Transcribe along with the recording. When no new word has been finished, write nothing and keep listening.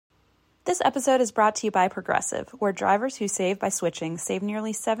This episode is brought to you by Progressive, where drivers who save by switching save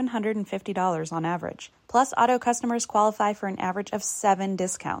nearly $750 on average. Plus, auto customers qualify for an average of 7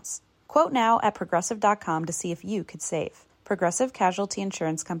 discounts. Quote now at Progressive.com to see if you could save. Progressive Casualty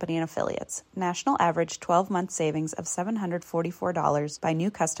Insurance Company and Affiliates. National average 12-month savings of $744 by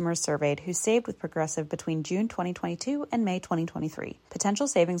new customers surveyed who saved with Progressive between June 2022 and May 2023. Potential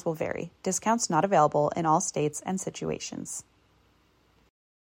savings will vary. Discounts not available in all states and situations.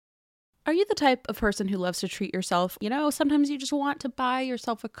 Are you the type of person who loves to treat yourself? You know, sometimes you just want to buy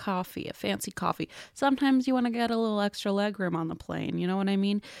yourself a coffee, a fancy coffee. Sometimes you want to get a little extra legroom on the plane, you know what I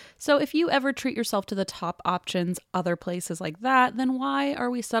mean? So if you ever treat yourself to the top options, other places like that, then why are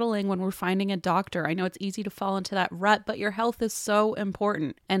we settling when we're finding a doctor? I know it's easy to fall into that rut, but your health is so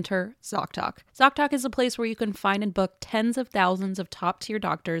important. Enter ZocDoc. ZocDoc is a place where you can find and book tens of thousands of top-tier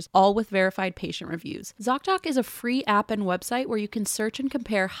doctors, all with verified patient reviews. ZocDoc is a free app and website where you can search and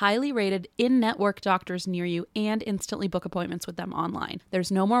compare highly rated in-network doctors near you and instantly book appointments with them online. There's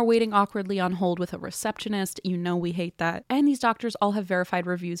no more waiting awkwardly on hold with a receptionist. You know we hate that. And these doctors all have verified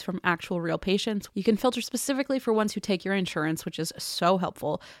reviews from actual real patients. You can filter specifically for ones who take your insurance, which is so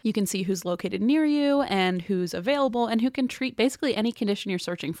helpful. You can see who's located near you and who's available and who can treat basically any condition you're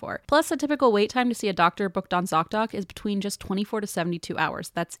searching for. Plus, a typical wait time to see a doctor booked on ZocDoc is between just 24 to 72 hours.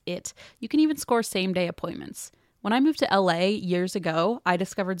 That's it. You can even score same-day appointments. When I moved to LA years ago, I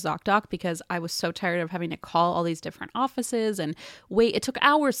discovered ZocDoc because I was so tired of having to call all these different offices and wait. It took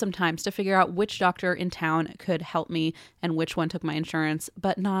hours sometimes to figure out which doctor in town could help me and which one took my insurance,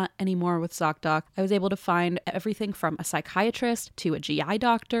 but not anymore with ZocDoc. I was able to find everything from a psychiatrist to a GI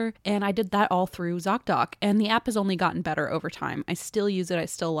doctor, and I did that all through ZocDoc, and the app has only gotten better over time. I still use it. I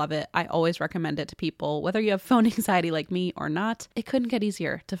still love it. I always recommend it to people, whether you have phone anxiety like me or not. It couldn't get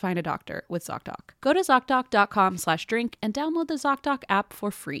easier to find a doctor with ZocDoc. Go to ZocDoc.com/drink and download the ZocDoc app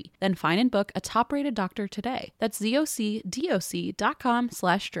for free. Then find and book a top-rated doctor today. That's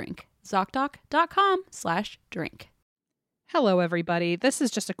ZocDoc.com/drink. ZocDoc.com/drink. Hello, everybody. This is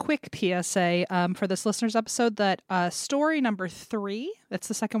just a quick PSA for this listener's episode that story number 3, that's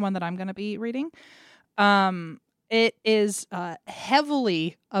the second one that I'm going to be reading. It is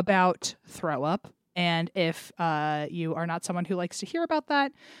heavily about throw up. And if you are not someone who likes to hear about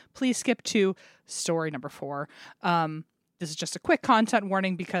that, please skip to story number 4. This is just a quick content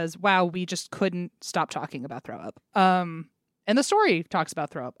warning because, wow, we just couldn't stop talking about throw up. And the story talks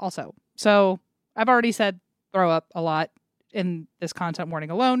about throw up also. So I've already said throw up a lot in this content warning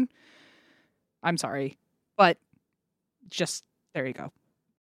alone. I'm sorry, but just there you go.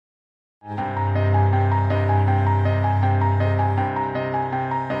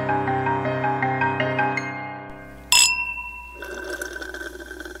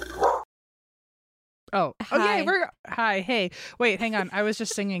 Oh, Hi. okay. Hi. Hey, wait, hang on. I was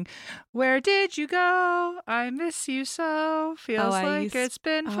just singing. Where did you go? I miss you so. Feels like it's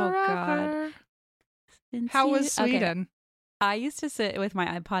been forever. How was Sweden? Okay. I used to sit with my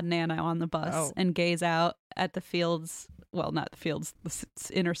iPod Nano on the bus and gaze out at the fields. Well, not the fields, the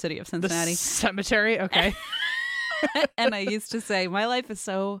inner city of Cincinnati. The cemetery? Okay. And I used to say, my life is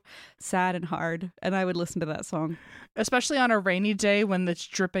so sad and hard. And I would listen to that song. Especially on a rainy day when it's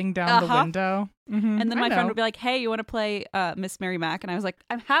dripping down the window. Mm-hmm. And then my friend would be like, hey, you want to play Miss Mary Mac? And I was like,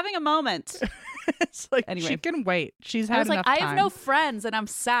 I'm having a moment. It's like, anyway. She can wait. She's had enough time. I have no friends and I'm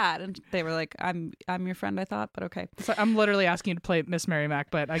sad. And they were like, I'm your friend, I thought, but okay. So I'm literally asking you to play Miss Mary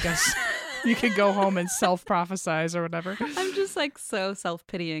Mac, but I guess you could go home and self-prophesize or whatever. I'm just like so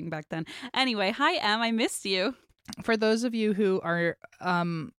self-pitying back then. Anyway, hi, Em. I missed you. For those of you who are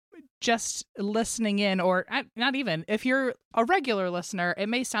just listening in, or not even, if you're a regular listener, it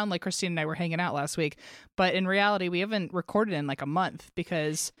may sound like Christine and I were hanging out last week, but in reality, we haven't recorded in like a month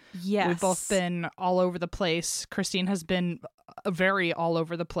because we've both been all over the place. Christine has been very all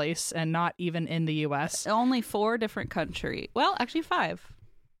over the place and not even in the U.S. Only 4 different countries. Well, actually 5.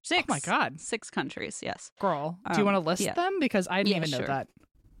 6. Oh my God. 6 countries, yes. Girl, do you want to list them? Because I didn't even know that.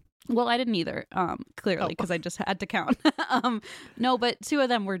 Well, I didn't either, clearly, because I just had to count. No, but 2 of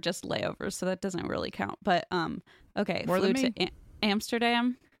them were just layovers, so that doesn't really count. But, okay, flew to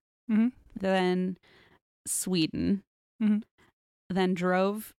Amsterdam, then Sweden, then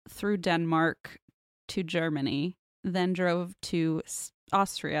drove through Denmark to Germany, then drove to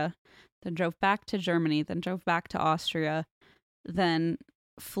Austria, then drove back to Germany, then drove back to Austria, then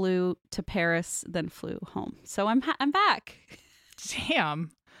flew to Paris, then flew home. So I'm back.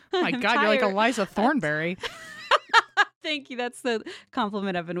 Damn. Oh my God, you're like Eliza Thornberry. Thank you. That's the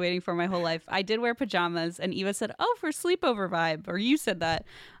compliment I've been waiting for my whole life. I did wear pajamas, and Eva said, "Oh, for sleepover vibe," or you said that,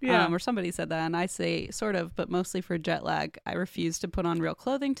 or somebody said that, and I say sort of, but mostly for jet lag. I refuse to put on real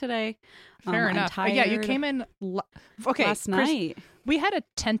clothing today. Fair enough. Yeah, you came in last night. We had a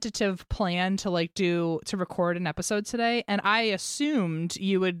tentative plan to record an episode today, and I assumed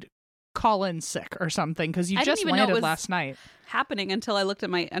you would call in sick or something because you just landed last night. Happening until I looked at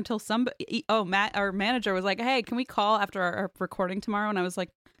Matt, our manager, was like, "Hey, can we call after our recording tomorrow?" And I was like,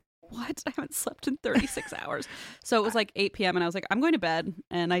 "What? I haven't slept in 36 hours." So it was like 8 p.m. and I was like, "I'm going to bed,"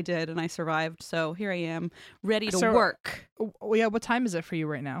 and I did, and I survived. So here I am, ready to work. Yeah, what time is it for you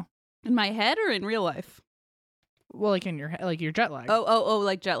right now? In my head or in real life? Well, like in your like your jet lag. Oh,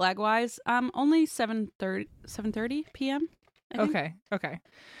 like jet lag wise. Only 7:30 p.m. Okay.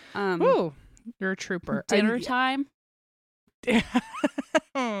 Ooh, you're a trooper. Dinner time.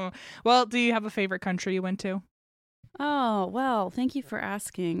 Well, do you have a favorite country you went to? Oh, well, thank you for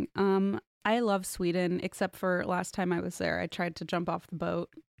asking. I love Sweden, except for last time I was there. I tried to jump off the boat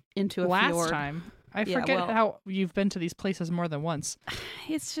into a fjord. Last time? I forget how you've been to these places more than once.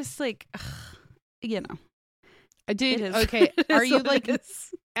 It's just like, you know. I did. Okay. Are you like,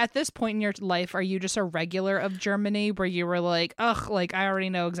 at this point in your life, are you just a regular of Germany where you were like, ugh, like I already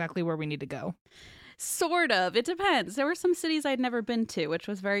know exactly where we need to go? Sort of. It depends. There were some cities I'd never been to, which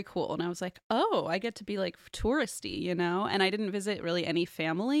was very cool. And I was like, oh, I get to be like touristy, you know? And I didn't visit really any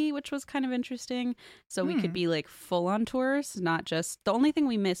family, which was kind of interesting. So we could be like full on tourists, not just the only thing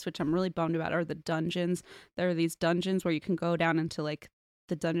we missed, which I'm really bummed about, are the dungeons. There are these dungeons where you can go down into like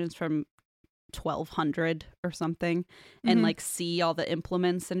the dungeons from 1200 or something and like see all the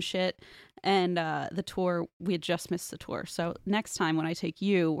implements and shit. And the tour, we had just missed the tour. So next time when I take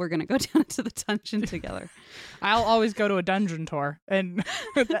you, we're going to go down to the dungeon together. I'll always go to a dungeon tour. And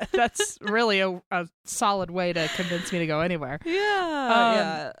that's really a solid way to convince me to go anywhere.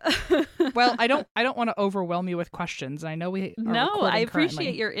 Yeah. Well, I don't want to overwhelm you with questions. I know we are I appreciate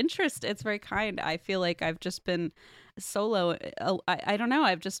currently. Your interest. It's very kind. I feel like I've just been solo. I don't know.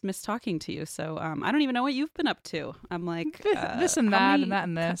 I've just missed talking to you. So I don't even know what you've been up to. I'm like this and that and that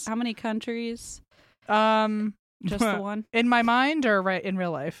and this. How many countries? Just the one? In my mind or right in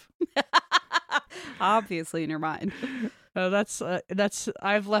real life? Obviously in your mind. That's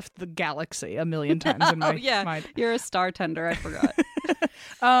I've left the galaxy a million times in my mind. You're a star tender. I forgot.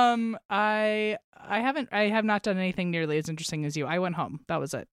 I have not done anything nearly as interesting as you. I went home. That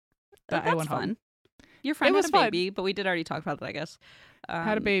was it. I went fun. Home. Your friend had a baby, but we did already talk about that, I guess.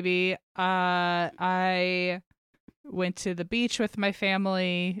 Had a baby. I went to the beach with my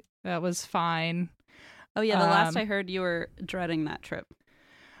family. That was fine. Oh, yeah. The last I heard, you were dreading that trip.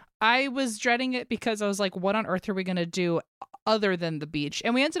 I was dreading it because I was like, what on earth are we going to do other than the beach?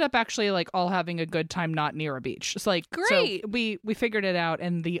 And we ended up actually like all having a good time not near a beach. It's like, great. So we figured it out,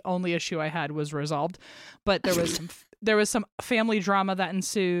 and the only issue I had was resolved. But there was some family drama that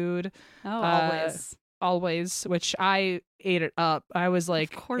ensued. Oh, always, which I ate it up. I was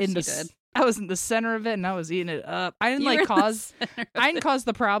like, of course you did. I was in the center of it, and I was eating it up. I didn't cause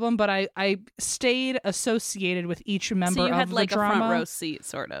the problem, but I stayed associated with each member of the drama. So you had like a front row seat,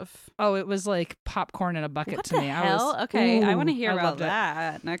 sort of. Oh, it was like popcorn in a bucket what to the me. Hell? I want to hear about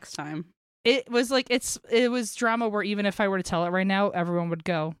that next time. It was like it was drama where even if I were to tell it right now, everyone would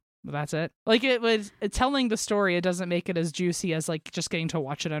go, that's it. Like it was telling the story. It doesn't make it as juicy as like just getting to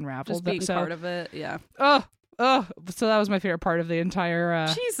watch it unravel. Just being part of it, yeah. Oh, so that was my favorite part of the entire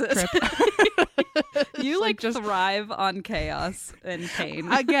Jesus. trip. You like just thrive on chaos and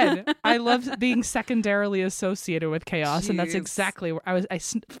pain. Again, I love being secondarily associated with chaos, and that's exactly where I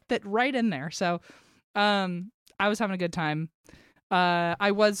fit right in there. So, I was having a good time. I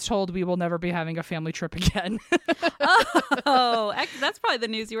was told we will never be having a family trip again. Oh, that's probably the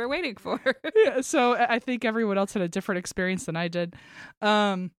news you were waiting for. Yeah, so I think everyone else had a different experience than I did.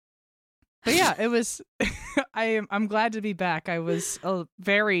 But yeah, it was. I'm glad to be back. I was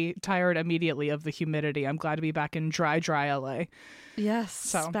very tired immediately of the humidity. I'm glad to be back in dry LA. Yes.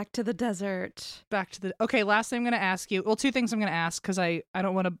 So back to the desert. Okay. Last thing I'm going to ask you. Well, two things I'm going to ask because I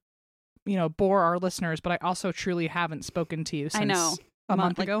don't want to, bore our listeners, but I also truly haven't spoken to you since a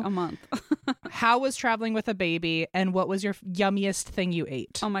month ago. A month. How was traveling with a baby, and what was your yummiest thing you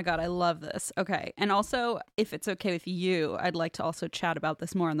ate? Oh my God, I love this. Okay. And also, if it's okay with you, I'd like to also chat about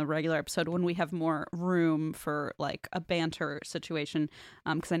this more on the regular episode when we have more room for like a banter situation.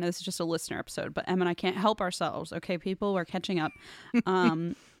 Because I know this is just a listener episode, but Em and I can't help ourselves. Okay, people, we're catching up.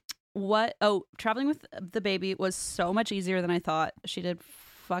 Traveling with the baby was so much easier than I thought. She did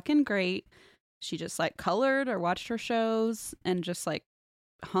fucking great. She just like colored or watched her shows and just like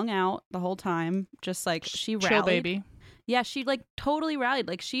hung out the whole time, just like she rallied. Chill baby. Yeah, she like totally rallied.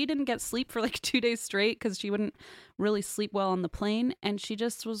 Like she didn't get sleep for like 2 days straight because she wouldn't really sleep well on the plane, and she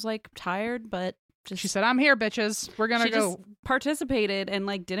just was like tired, but She said, "I'm here, bitches. We're gonna go." Just participated and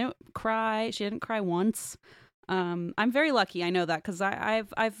like didn't cry. She didn't cry once. I'm very lucky. I know that because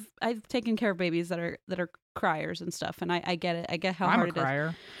I've taken care of babies that are criers and stuff, and I get it. I get how I'm hard a it is.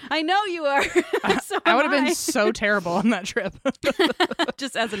 crier. I know you are. So I would have been so terrible on that trip.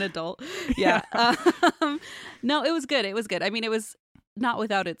 Just as an adult. Yeah. No, it was good. It was good. I mean, it was not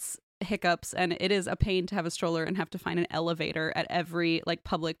without its hiccups, and it is a pain to have a stroller and have to find an elevator at every like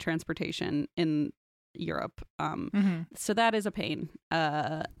public transportation in Europe. So that is a pain.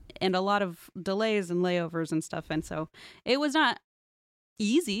 And a lot of delays and layovers and stuff. And so it was not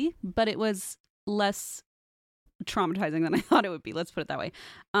easy, but it was less traumatizing than I thought it would be. Let's put it that way.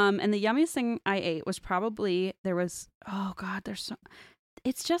 And the yummiest thing I ate was probably, it's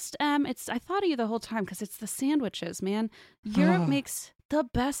just, I thought of you the whole time because it's the sandwiches, man. Europe makes the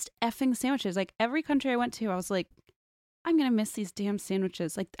best effing sandwiches. Like every country I went to, I was like, I'm going to miss these damn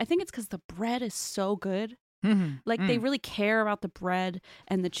sandwiches. Like, I think it's because the bread is so good. Like they really care about the bread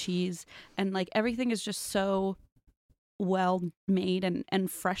and the cheese, and like everything is just so well made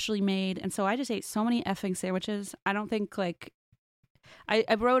and freshly made. And so I just ate so many effing sandwiches. I don't think like I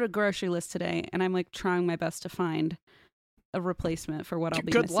wrote a grocery list today, and I'm like trying my best to find a replacement for what I'll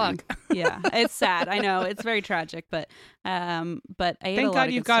be missing. Good luck. Yeah, it's sad. I know it's very tragic, but I ate Thank a lot God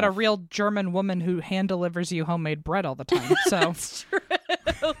of you've good got stuff. a real German woman who hand delivers you homemade bread all the time. So That's true.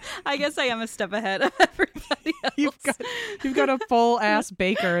 I guess I am a step ahead of everybody else. you've got a full ass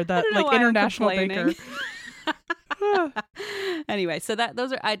baker that like international baker. Anyway, so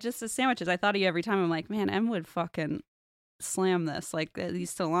those are just the sandwiches. I thought of you every time. I'm like, man, Em would fucking slam this, like these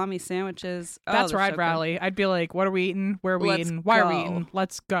salami sandwiches. That's where I'd so rally. I'd be like, what are we eating? Where are we Let's eating? Why are we go. eating?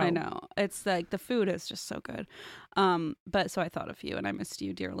 Let's go. I know, it's like the food is just so good. But so I thought of you, and I missed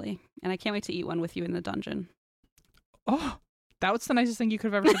you dearly, and I can't wait to eat one with you in the dungeon. Oh, that was the nicest thing you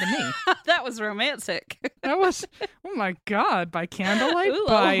could have ever said to me. That was romantic. That was, oh my God, by candlelight,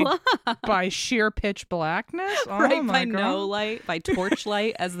 Ooh, by sheer pitch blackness. Oh right, my by God. no light, by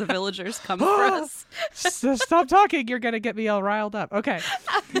torchlight, as the villagers come for us. Stop talking. You're going to get me all riled up. Okay.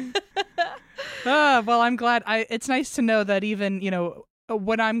 Well, I'm glad. It's nice to know that even,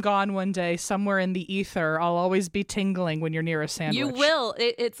 when I'm gone one day, somewhere in the ether, I'll always be tingling when you're near a sandwich. You will.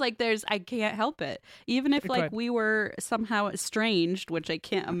 It's like I can't help it. Even if like Good. we were somehow estranged, which I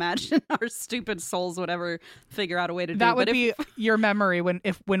can't imagine our stupid souls would ever figure out a way to do. That would be your memory when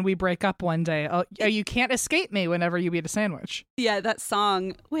we break up one day. You can't escape me whenever you eat a sandwich. Yeah, that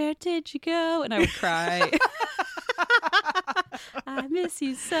song, Where Did You Go? And I would cry. I miss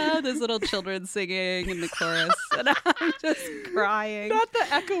you so. There's little children singing in the chorus, and I'm just crying. Not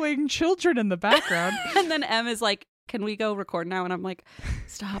the echoing children in the background. And then Em is like, can we go record now? And I'm like,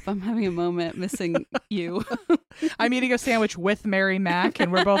 stop, I'm having a moment missing you. I'm eating a sandwich with Mary Mac,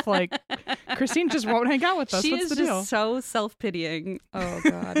 and we're both like, Christine just won't hang out with us. She What's is the just deal? so self-pitying. Oh,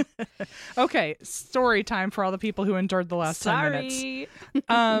 God. Okay, story time for all the people who endured the last 10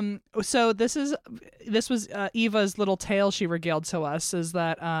 minutes. So this was Eva's little tale she regaled to us, is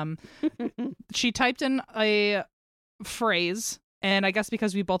that she typed in a phrase, and I guess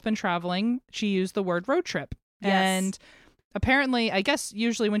because we've both been traveling, she used the word road trip. Yes. And apparently, I guess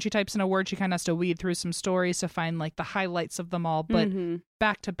usually when she types in a word, she kind of has to weed through some stories to find like the highlights of them all. But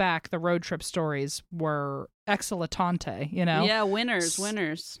back to back, the road trip stories were excellentante, Yeah,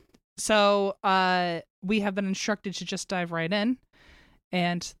 winners. So we have been instructed to just dive right in.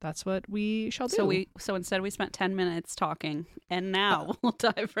 And that's what we shall do. So instead we spent 10 minutes talking, and now we'll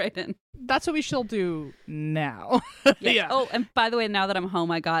dive right in. That's what we shall do now. Yeah. Oh, and by the way, now that I'm home,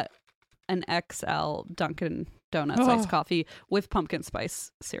 I got an XL Dunkin' Donuts iced coffee with pumpkin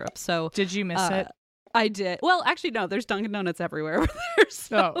spice syrup. So did you miss it? I did. Well, actually, no. There's Dunkin' Donuts everywhere over there.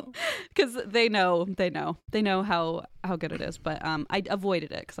 So, because they know how good it is. But I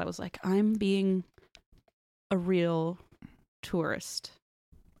avoided it because I was like, I'm being a real tourist.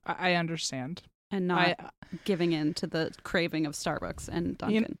 I understand. And not giving in to the craving of Starbucks and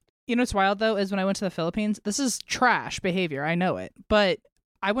Dunkin'. You know what's wild, though, is when I went to the Philippines, this is trash behavior. I know it. But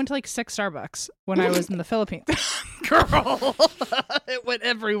I went to like 6 Starbucks when I was in the Philippines. Girl, it went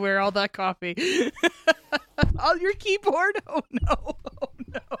everywhere, all that coffee. Oh, your keyboard? Oh, no. Oh,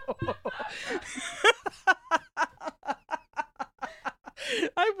 no.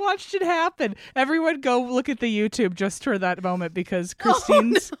 I watched it happen. Everyone go look at the YouTube just for that moment because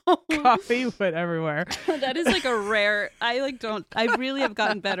Christine's coffee went everywhere. That is like a rare. I really have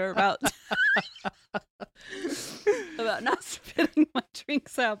gotten better about. about not spitting my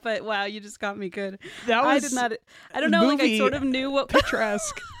drinks out, but wow, you just got me good. That was I did not. I don't know. Like I sort of knew what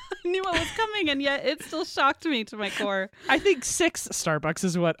picturesque. I knew what was coming, and yet it still shocked me to my core. I think 6 Starbucks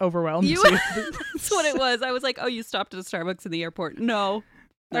is what overwhelmed you. That's what it was. I was like, oh, you stopped at a Starbucks in the airport. No.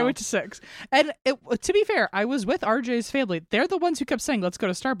 I went to 6. And to be fair, I was with RJ's family. They're the ones who kept saying, let's go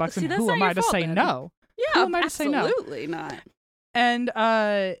to Starbucks. See, and who am I to say no? Yeah, who am I to say no? Absolutely not. And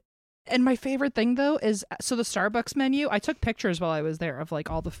my favorite thing, though, is so the Starbucks menu, I took pictures while I was there of like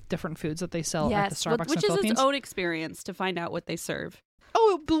all the different foods that they sell at the Starbucks in the Philippines. Which is its own experience to find out what they serve.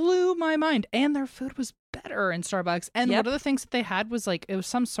 Oh, it blew my mind. And their food was better in Starbucks. And one of the things that they had was like, it was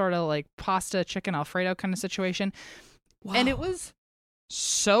some sort of like pasta, chicken Alfredo kind of situation. Wow. And it was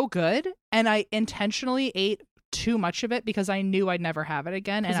so good. And I intentionally ate too much of it because I knew I'd never have it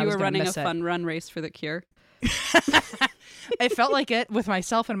again. And you were running a fun run race for the cure. It felt like it with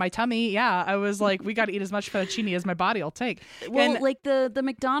myself and my tummy. Yeah, I was like, we got to eat as much fettuccine as my body will take. Well, and, like the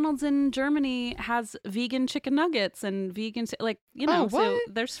McDonald's in Germany has vegan chicken nuggets and vegan, like, you know, so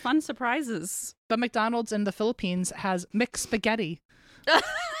there's fun surprises. But McDonald's in the Philippines has mixed spaghetti.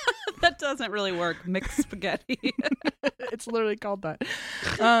 That doesn't really work. Mixed spaghetti. It's literally called that.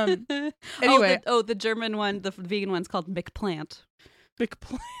 Anyway. The German one, the vegan one's called McPlant.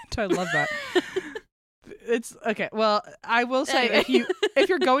 McPlant. I love that. It's okay. Well, I will say if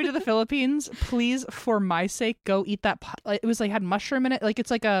you're going to the Philippines, please, for my sake, go eat that. It was like had mushroom in it. Like it's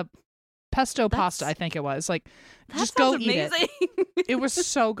like a pesto pasta. I think it was like just go eat it. It was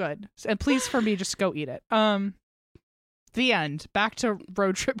so good. And please, for me, just go eat it. The end. Back to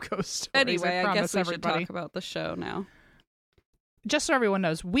road trip ghost stories. Anyway, I guess we should talk about the show now. Just so everyone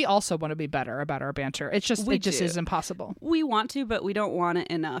knows, we also want to be better about our banter. It just is impossible. We want to, but we don't want it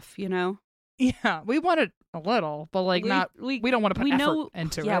enough. You know. Yeah, we want it a little, but like we don't want to put effort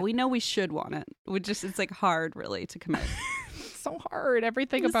into it. Yeah, we know we should want it. It's like hard really to commit. So hard,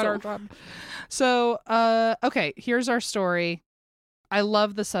 everything about our job. So, okay, here's our story. I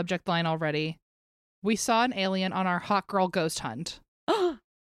love the subject line already. We saw an alien on our hot girl ghost hunt.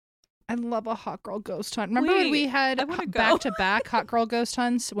 I love a hot girl ghost hunt. Remember when we had back-to-back hot girl ghost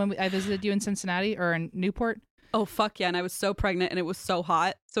hunts when I visited you in Cincinnati or in Newport? Oh, fuck yeah. And I was so pregnant and it was so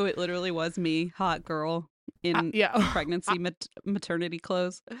hot. So it literally was me, hot girl, in pregnancy maternity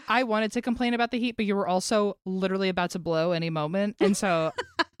clothes. I wanted to complain about the heat, but you were also literally about to blow any moment. And so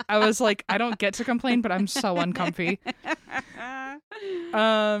I was like, I don't get to complain, but I'm so uncomfy.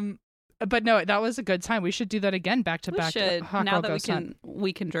 But no, that was a good time. We should do that again, back to back. Now that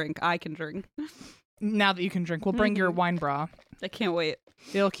we can drink. I can drink. Now that you can drink, we'll bring your wine bra. I can't wait.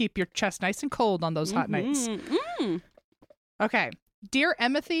 It'll keep your chest nice and cold on those hot nights. Okay. Dear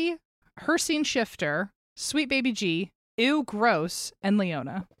Emmethy, Hercene Shifter, Sweet Baby G, Ew Gross, and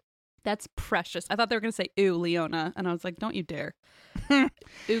Leona. That's precious. I thought they were going to say ew, Leona. And I was like, don't you dare.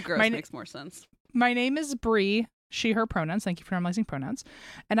 Ew Gross makes more sense. My name is Bree. She, her pronouns. Thank you for normalizing pronouns.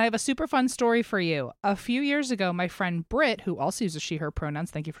 And I have a super fun story for you. A few years ago, my friend Britt, who also uses she, her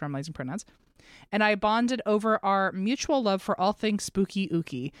pronouns. Thank you for normalizing pronouns. And I bonded over our mutual love for all things spooky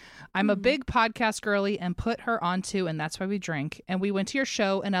ooky. I'm a big podcast girly and put her onto, and that's why we drink. And we went to your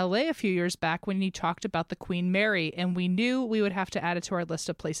show in LA a few years back when you talked about the Queen Mary, and we knew we would have to add it to our list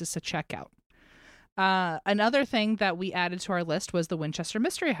of places to check out. Another thing that we added to our list was the Winchester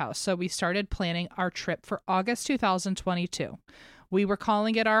Mystery House. So we started planning our trip for August 2022. We were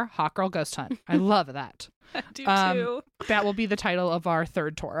calling it our Hot Girl Ghost Hunt. I love that. I do too. That will be the title of our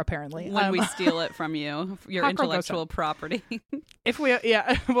third tour, apparently. When we steal it from you, your intellectual property.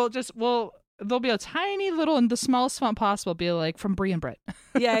 There'll be a tiny little, in the smallest font possible, be like from Brie and Britt.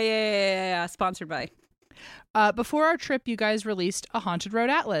 Yeah. Sponsored by. Before our trip, you guys released a Haunted Road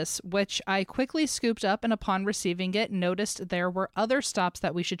Atlas, which I quickly scooped up, and upon receiving it, noticed there were other stops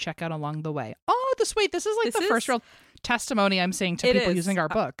that we should check out along the way. Oh, this is like the first real testimony I'm saying to people using our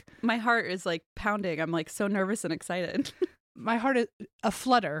book. My heart is like pounding. I'm like so nervous and excited. My heart is a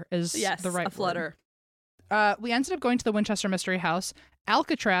flutter is the right word. Flutter. We ended up going to the Winchester Mystery House,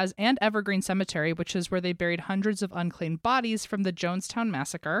 Alcatraz, and Evergreen Cemetery, which is where they buried hundreds of unclaimed bodies from the Jonestown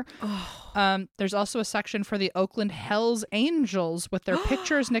Massacre. There's also a section for the Oakland Hells Angels with their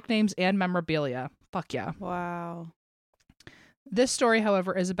pictures, nicknames, and memorabilia. Fuck yeah. Wow. This story,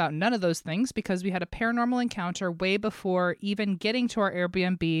 however, is about none of those things because we had a paranormal encounter way before even getting to our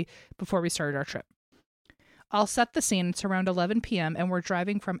Airbnb before we started our trip. I'll set the scene. It's around 11 p.m. and we're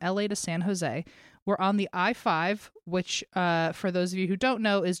driving from LA to San Jose. We're on the I-5, which, for those of you who don't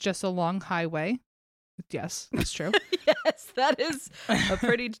know, is just a long highway. Yes, that's true. Yes, that is a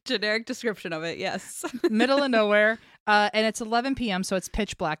pretty generic description of it. Yes. Middle of nowhere. And it's 11 p.m., so it's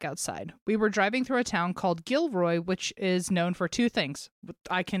pitch black outside. We were driving through a town called Gilroy, which is known for two things.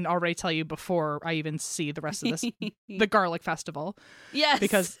 I can already tell you before I even see the rest of this. The Garlic Festival. Yes.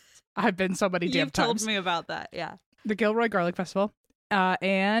 Because I've been so many damn You've times. told me about that, yeah. The Gilroy Garlic Festival.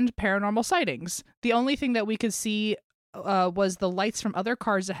 And paranormal sightings. The only thing that we could see was the lights from other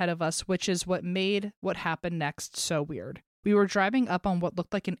cars ahead of us, which is what made what happened next so weird. We were driving up on what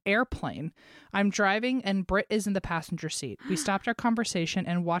looked like an airplane. I'm driving and Britt is in the passenger seat. We stopped our conversation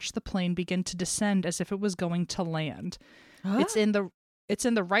and watched the plane begin to descend as if it was going to land. Huh? It's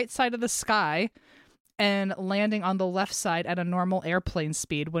in the right side of the sky and landing on the left side at a normal airplane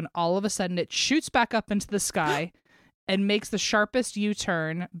speed when all of a sudden it shoots back up into the sky and makes the sharpest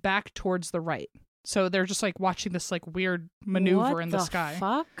U-turn back towards the right. So they're just like watching this like weird maneuver in the sky.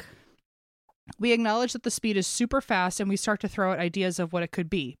 What the fuck? We acknowledge that the speed is super fast and we start to throw out ideas of what it could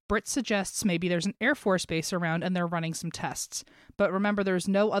be. Britt suggests maybe there's an Air Force base around and they're running some tests. But remember, there's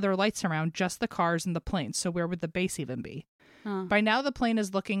no other lights around, just the cars and the planes. So where would the base even be? By now, the plane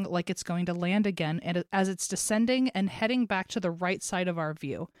is looking like it's going to land again and as it's descending and heading back to the right side of our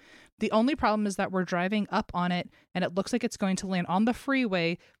view. The only problem is that we're driving up on it and it looks like it's going to land on the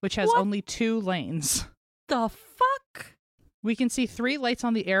freeway, which has only 2 lanes. The fuck? We can see 3 lights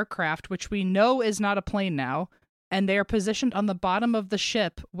on the aircraft, which we know is not a plane now, and they are positioned on the bottom of the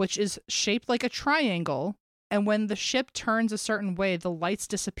ship, which is shaped like a triangle. And when the ship turns a certain way, the lights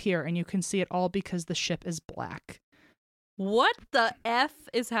disappear and you can see it all because the ship is black. What the F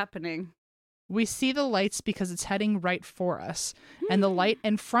is happening? We see the lights because it's heading right for us, and the light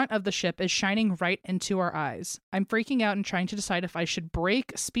in front of the ship is shining right into our eyes. I'm freaking out and trying to decide if I should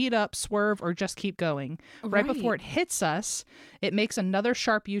brake, speed up, swerve, or just keep going. Right before it hits us, it makes another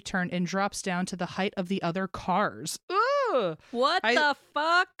sharp U-turn and drops down to the height of the other cars. Ugh! What the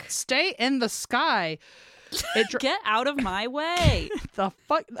fuck? Stay in the sky. Get out of my way. The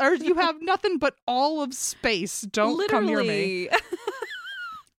fuck? Or you have nothing but all of space. Don't come near me.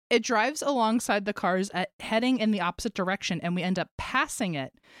 It drives alongside the cars heading in the opposite direction, and we end up passing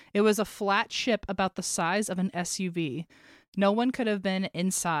it. It was a flat ship about the size of an SUV. No one could have been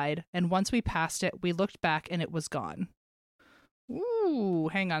inside, and once we passed it, we looked back and it was gone. Ooh,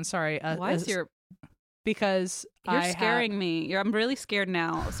 hang on, sorry. Why is your... Because you're scaring me. I'm really scared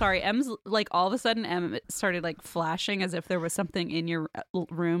now. Sorry, M's like all of a sudden M started like flashing as if there was something in your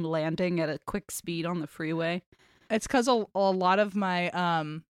room landing at a quick speed on the freeway. It's because a lot of my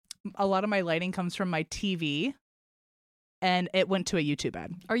lighting comes from my TV, and it went to a YouTube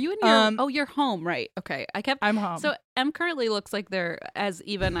ad. Are you in your? You're home, right? Okay, I'm home. So M currently looks like they're, as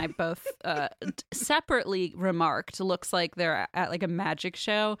Eva and I both separately remarked, looks like they're at like a magic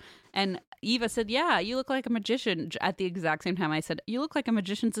show, and Eva said, "Yeah, you look like a magician." At the exact same time, I said, "You look like a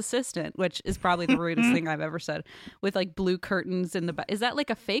magician's assistant," which is probably the rudest thing I've ever said. With like blue curtains in the back. Is that like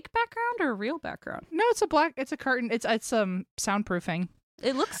a fake background or a real background? No, it's a curtain. It's soundproofing.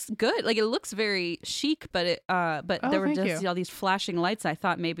 It looks good. Like it looks very chic, but there were just all these flashing lights. I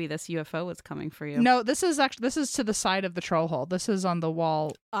thought maybe this UFO was coming for you. No, this is to the side of the troll hole. This is on the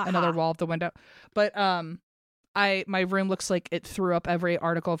wall, another wall of the window. But my room looks like it threw up every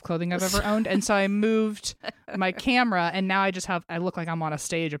article of clothing I've ever owned, and so I moved my camera, and now I look like I'm on a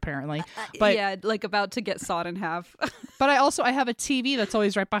stage apparently. But yeah, like about to get sawed in half. But I have a TV that's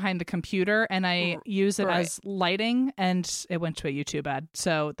always right behind the computer, and I use it as lighting, and it went to a YouTube ad.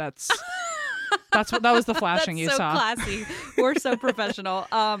 So that was the flashing you saw. That's so classy. We're so professional.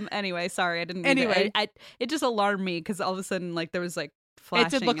 Anyway, sorry, I didn't. Anyway, it just alarmed me because all of a sudden, like there was like. Flashing.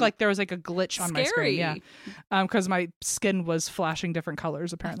 It did look like there was like a glitch on my screen, yeah. Because my skin was flashing different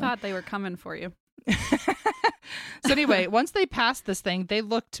colors, apparently. I thought they were coming for you. So anyway, once they passed this thing, they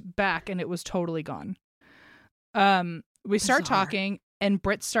looked back and it was totally gone. We start talking, and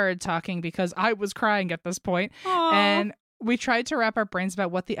Britt started talking because I was crying at this point. Aww. And we tried to wrap our brains about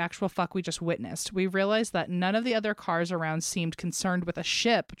what the actual fuck we just witnessed. We realized that none of the other cars around seemed concerned with a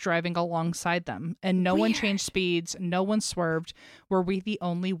ship driving alongside them, and no one changed speeds, no one swerved. Were we the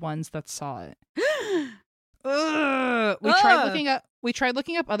only ones that saw it? We tried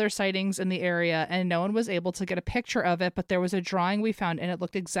looking up other sightings in the area, and no one was able to get a picture of it, but there was a drawing we found, and it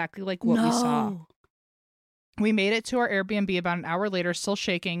looked exactly like what we saw. We made it to our Airbnb about an hour later, still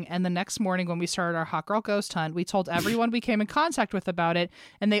shaking, and the next morning when we started our hot girl ghost hunt, we told everyone we came in contact with about it,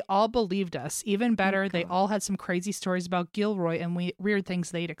 and they all believed us. Even better, they all had some crazy stories about Gilroy and weird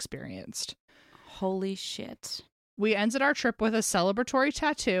things they'd experienced. Holy shit. We ended our trip with a celebratory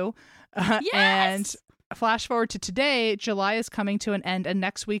tattoo, yes! And flash forward to today, July is coming to an end, and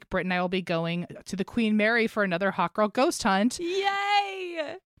next week, Britt and I will be going to the Queen Mary for another hot girl ghost hunt.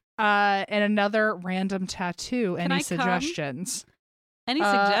 Yay! And another random tattoo. Can Any I come? suggestions? Any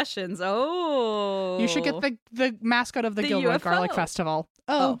suggestions? Oh. You should get the mascot of the Gilroy UFO. Garlic Festival.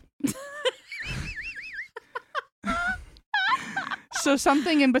 Oh. So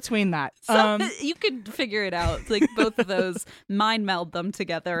something in between that. You could figure it out. Like both of those, mind meld them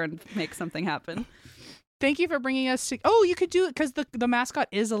together and make something happen. Thank you for bringing us to... Oh, you could do it because the mascot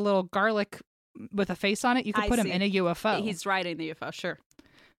is a little garlic with a face on it. You could put him in a UFO. He's riding the UFO, sure.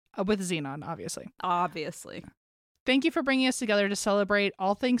 With Xenon, obviously. Obviously. Thank you for bringing us together to celebrate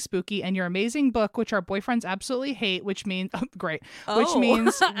all things spooky and your amazing book, which our boyfriends absolutely hate, which means great. Which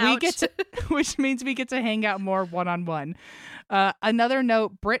means we get to hang out more one-on-one. Another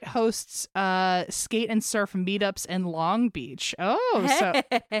note, Britt hosts skate and surf meetups in Long Beach. So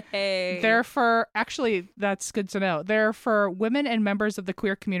they're for, actually, that's good to know. They're for women and members of the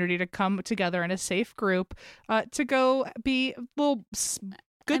queer community to come together in a safe group to go be little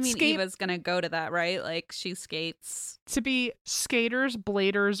good Eva's gonna go to that, right? Like she skates. To be skaters,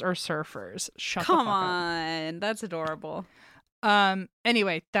 bladers, or surfers. Come on, that's adorable.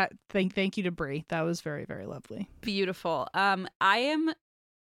 Anyway, thank you to Brie. That was very, very lovely. Beautiful. I am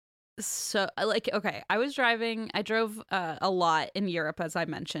so okay. I drove a lot in Europe, as I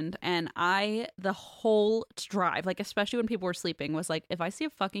mentioned, and the whole drive, like especially when people were sleeping, was like, if I see a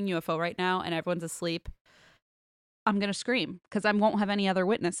fucking UFO right now and everyone's asleep, I'm gonna scream because I won't have any other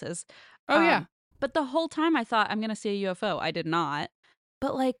witnesses. Yeah. But the whole time I thought I'm gonna see a UFO. I did not.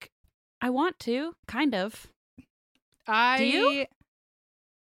 But like, I want to, kind of. Do you?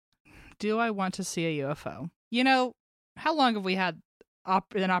 Do I want to see a UFO? You know, how long have we had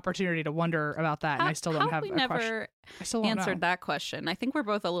an opportunity to wonder about that, and I still don't have a question. I still don't answered know. that question. I think we're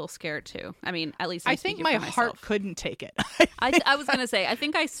both a little scared too. I mean, at least I think my heart couldn't take it. I was gonna say, I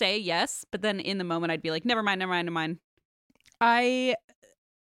think I say yes, but then in the moment I'd be like, never mind.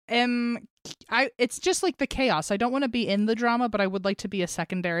 It's just like the chaos. I don't want to be in the drama, but I would like to be a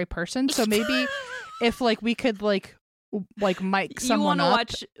secondary person. So maybe if like we could like mic someone up.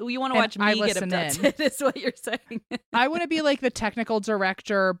 You want to watch me get abducted is what you're saying. I want to be like the technical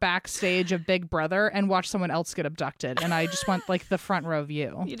director backstage of Big Brother and watch someone else get abducted, and I just want like the front row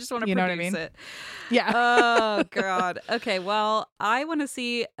view. You just want to know what I produce mean? it. Yeah. Oh God. Okay. Well, I want to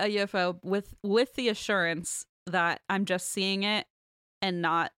see a UFO with the assurance that I'm just seeing it and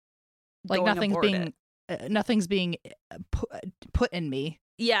not like going nothing's being put in me.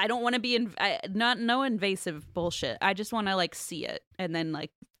 Yeah, I don't want to be no invasive bullshit. I just want to like see it and then like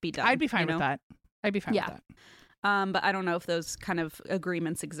be done. I'd be fine with that. I'd be fine with that. But I don't know if those kind of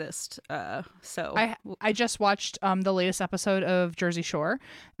agreements exist. So I just watched the latest episode of Jersey Shore,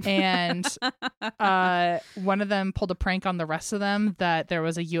 and one of them pulled a prank on the rest of them that there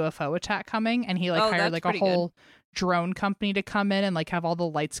was a UFO attack coming, and he hired like a whole drone company to come in and like have all the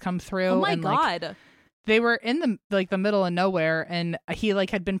lights come through. Oh my and, God. They were in the middle of nowhere, and he like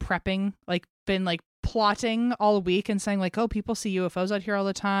had been prepping, like been like plotting all week and saying like, oh, people see UFOs out here all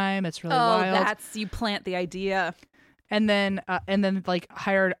the time. It's really wild. You plant the idea. And then like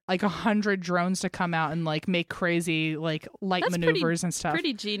hired like 100 drones to come out and like make crazy like light maneuvers and stuff.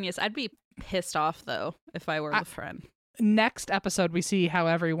 Pretty genius. I'd be pissed off though if I were a friend. Next episode, we see how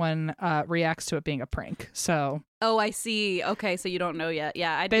everyone reacts to it being a prank. So. Oh, I see. Okay, so you don't know yet.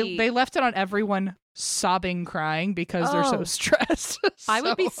 Yeah, they left it on everyone sobbing, crying because they're so stressed. I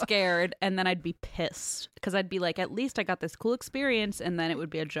would be scared, and then I'd be pissed because I'd be like, at least I got this cool experience, and then it would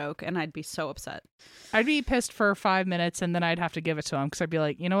be a joke, and I'd be so upset. I'd be pissed for 5 minutes, and then I'd have to give it to him because I'd be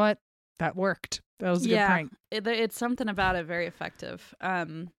like, you know what? That worked. That was a good prank. It's something about it very effective.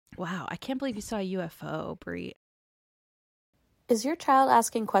 Wow, I can't believe you saw a UFO, Brie. Is your child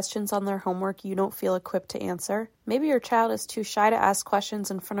asking questions on their homework you don't feel equipped to answer? Maybe your child is too shy to ask questions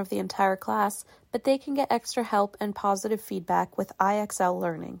in front of the entire class, but they can get extra help and positive feedback with IXL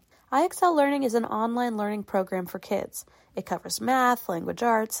Learning. IXL Learning is an online learning program for kids. It covers math, language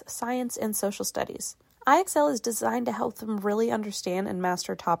arts, science, and social studies. IXL is designed to help them really understand and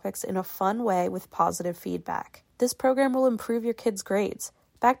master topics in a fun way with positive feedback. This program will improve your kids' grades.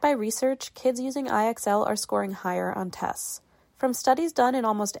 Backed by research, kids using IXL are scoring higher on tests. From studies done in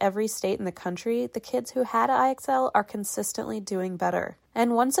almost every state in the country, the kids who had IXL are consistently doing better.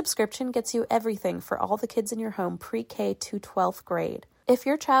 And one subscription gets you everything for all the kids in your home pre-K to 12th grade. If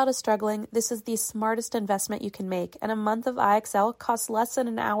your child is struggling, this is the smartest investment you can make, and a month of IXL costs less than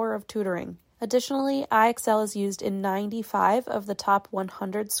an hour of tutoring. Additionally, IXL is used in 95 of the top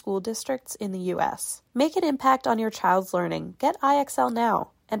 100 school districts in the U.S. Make an impact on your child's learning. Get IXL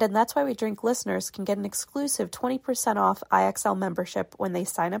now. And That's Why We Drink listeners can get an exclusive 20% off IXL membership when they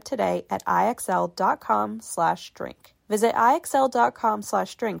sign up today at IXL.com/drink. Visit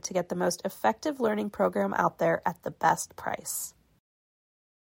IXL.com/drink to get the most effective learning program out there at the best price.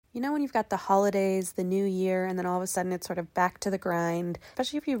 You know when you've got the holidays, the new year, and then all of a sudden it's sort of back to the grind?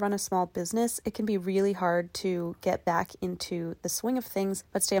 Especially if you run a small business, it can be really hard to get back into the swing of things,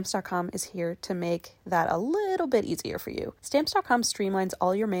 but Stamps.com is here to make that a little bit easier for you. Stamps.com streamlines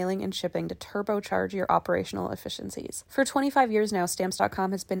all your mailing and shipping to turbocharge your operational efficiencies. For 25 years now,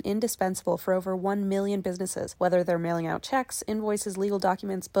 Stamps.com has been indispensable for over 1 million businesses, whether they're mailing out checks, invoices, legal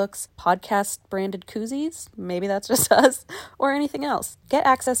documents, books, podcast-branded koozies, maybe that's just us, or anything else. Get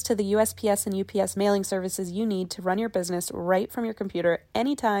access to the USPS and UPS mailing services you need to run your business right from your computer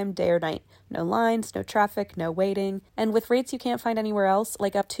anytime, day or night. No lines, no traffic, no waiting. And with rates you can't find anywhere else,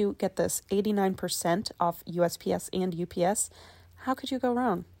 like up to, get this, 89% off USPS and UPS, how could you go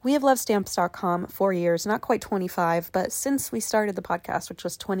wrong? We have loved Stamps.com for years, not quite 25, but since we started the podcast, which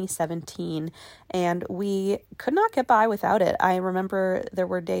was 2017, and we could not get by without it. I remember there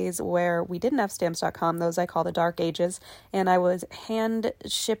were days where we didn't have Stamps.com, those I call the dark ages, and I was hand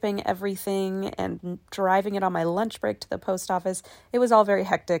shipping everything and driving it on my lunch break to the post office. It was all very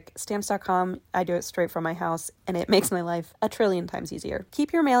hectic. Stamps.com, I do it straight from my house, and it makes my life a trillion times easier.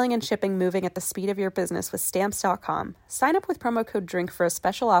 Keep your mailing and shipping moving at the speed of your business with Stamps.com. Sign up with promo code DRINK for a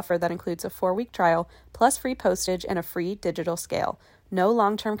special offer that includes a 4-week trial, plus free postage and a free digital scale. No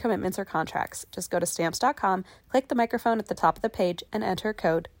long-term commitments or contracts. Just go to Stamps.com, click the microphone at the top of the page, and enter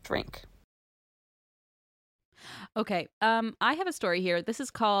code DRINK. Okay, I have a story here. This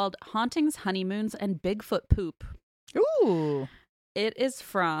is called Hauntings, Honeymoons, and Bigfoot Poop. Ooh. It is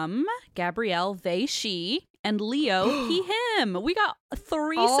from Gabrielle, they, she, and Leo, he, him. We got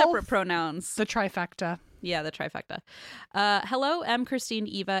 3 separate pronouns. The trifecta. Yeah, the trifecta. Hello, M, Christine,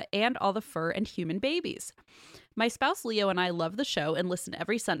 Eva, and all the fur and human babies. My spouse Leo and I love the show and listen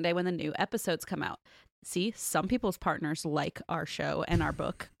every Sunday when the new episodes come out. See, some people's partners like our show and our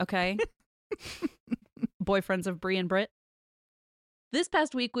book, okay? Boyfriends of Brie and Britt. This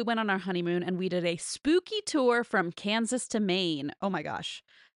past week, we went on our honeymoon and we did a spooky tour from Kansas to Maine. Oh my gosh.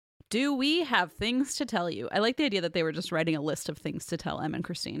 Do we have things to tell you? I like the idea that they were just writing a list of things to tell Em and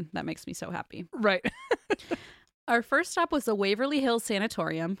Christine. That makes me so happy. Right. Our first stop was the Waverly Hills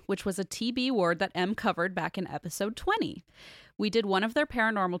Sanatorium, which was a TB ward that Em covered back in episode 20. We did one of their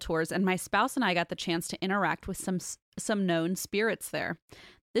paranormal tours, and my spouse and I got the chance to interact with some known spirits there.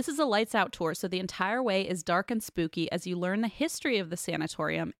 This is a lights-out tour, so the entire way is dark and spooky as you learn the history of the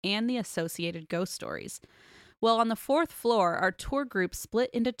sanatorium and the associated ghost stories. Well, on the 4th floor, our tour group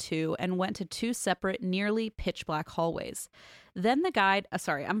split into 2 and went to 2 separate, nearly pitch-black hallways. Then the guide...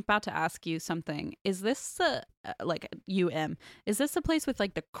 sorry, I'm about to ask you something. Is this, is this a place with,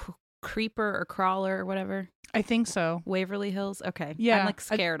 like, the creeper or crawler or whatever? I think so. Waverly Hills? Okay. Yeah. I'm, like,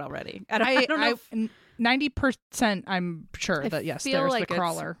 scared already. I don't know. 90% I'm sure that, yes, there's like the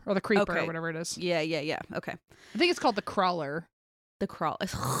crawler or the creeper okay. or whatever it is. Yeah. Okay. I think it's called the crawler. The crawl.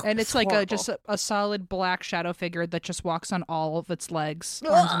 And it's like a solid black shadow figure that just walks on all of its legs,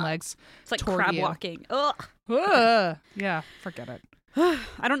 arms and legs. It's like crab walking. Ugh. Yeah, forget it.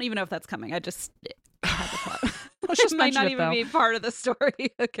 I don't even know if that's coming. I just had the thought. Let's just it might not mention it, even though. be part of the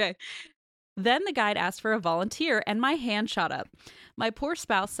story. Okay. Then the guide asked for a volunteer, and my hand shot up. My poor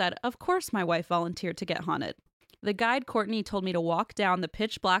spouse said, "Of course my wife volunteered to get haunted." The guide, Courtney, told me to walk down the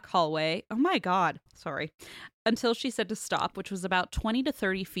pitch black hallway. Oh my God. Sorry. Until she said to stop, which was about 20 to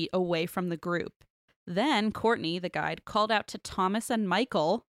 30 feet away from the group. Then Courtney, the guide, called out to Thomas and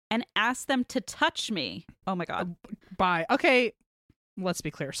Michael and asked them to touch me. Oh my God. Bye. Okay. Let's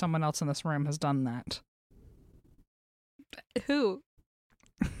be clear. Someone else in this room has done that. Who?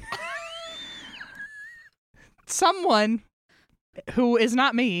 Someone who is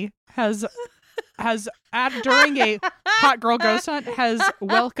not me has during a hot girl ghost hunt has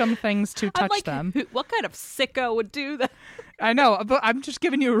welcomed things to touch them. What kind of sicko would do that? I know, but I'm just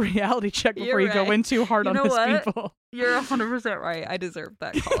giving you a reality check before you go in too hard on these people. You're 100% right. I deserve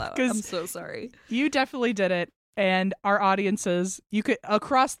that call out. I'm so sorry. You definitely did it, and our audiences,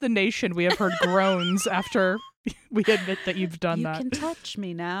 across the nation, we have heard groans after we admit that you've done that. You can touch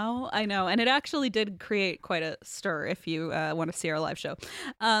me now. I know, and it actually did create quite a stir. If you want to see our live show,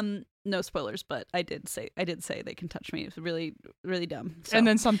 no spoilers, but I did say they can touch me. It's really, really dumb. So. And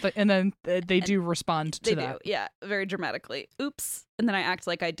then they do respond to that. Yeah, very dramatically. Oops. And then I act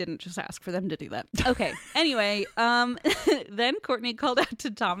like I didn't just ask for them to do that. Okay. Anyway, then Courtney called out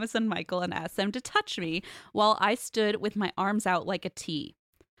to Thomas and Michael and asked them to touch me while I stood with my arms out like a T.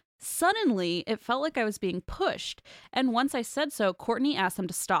 Suddenly, it felt like I was being pushed, and once I said so, Courtney asked them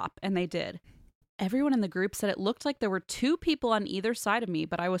to stop, and they did. Everyone in the group said it looked like there were 2 people on either side of me,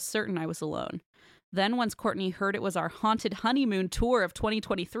 but I was certain I was alone. Then once Courtney heard it was our haunted honeymoon tour of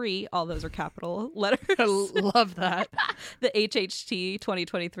 2023, all those are capital letters. I love that. The HHT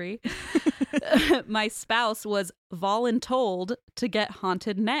 2023. My spouse was voluntold to get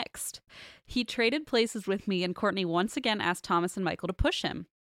haunted next. He traded places with me, and Courtney once again asked Thomas and Michael to push him.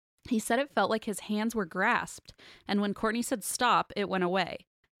 He said it felt like his hands were grasped, and when Courtney said stop, it went away.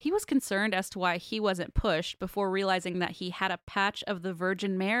 He was concerned as to why he wasn't pushed before realizing that he had a patch of the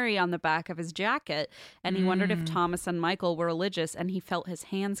Virgin Mary on the back of his jacket, and he wondered if Thomas and Michael were religious, and he felt his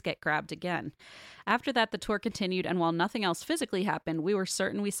hands get grabbed again. After that, the tour continued, and while nothing else physically happened, we were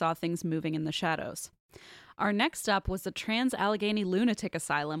certain we saw things moving in the shadows. Our next stop was the Trans-Allegheny Lunatic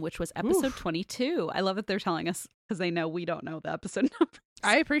Asylum, which was episode 22. I love that they're telling us because they know we don't know the episode number.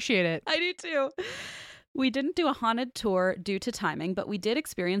 I appreciate it. I do too. We didn't do a haunted tour due to timing, but we did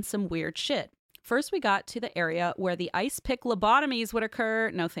experience some weird shit. First, we got to the area where the ice pick lobotomies would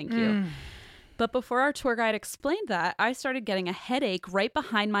occur. No, thank you. But before our tour guide explained that, I started getting a headache right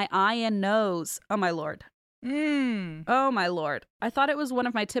behind my eye and nose. Oh, my Lord. Oh, my Lord. I thought it was one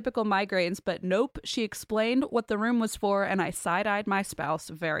of my typical migraines, but nope. She explained what the room was for, and I side-eyed my spouse,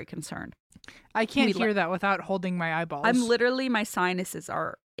 very concerned. I can't hear that without holding my eyeballs. My sinuses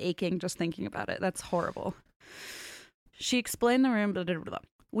are aching just thinking about it. That's horrible. She explained the room. Blah, blah, blah.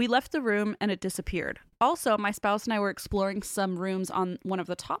 We left the room and it disappeared. Also, my spouse and I were exploring some rooms on one of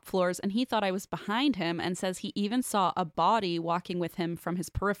the top floors, and he thought I was behind him and says he even saw a body walking with him from his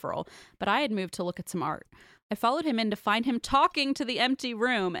peripheral, but I had moved to look at some art. I followed him in to find him talking to the empty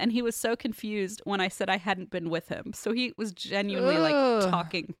room, and he was so confused when I said I hadn't been with him. So he was genuinely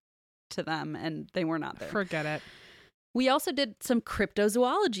talking to them, and they were not there. Forget it. We also did some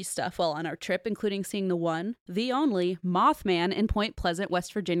cryptozoology stuff while on our trip, including seeing the one, the only, Mothman in Point Pleasant,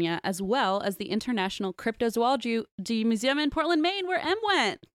 West Virginia, as well as the International Cryptozoology Museum in Portland, Maine, where Em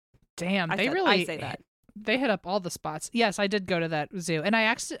went. Damn, I say that. They hit up all the spots. Yes, I did go to that zoo. And I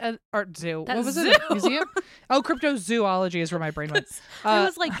asked, art zoo. What was it? A museum? Oh, cryptozoology is where my brain went. I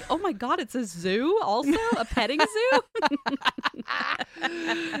was like, oh my God, it's a zoo also? A petting zoo?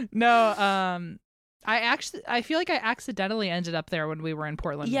 No, I feel like I accidentally ended up there when we were in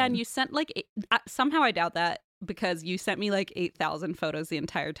Portland. Yeah, Maine. And you sent somehow I doubt that because you sent me 8,000 photos the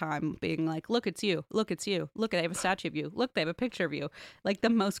entire time being like, look, it's you. Look, it's you. Look, they have a statue of you. Look, they have a picture of you. Like the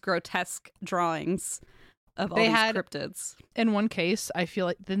most grotesque drawings of all these cryptids. In one case, I feel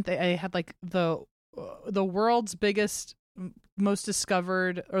like they had the world's biggest, most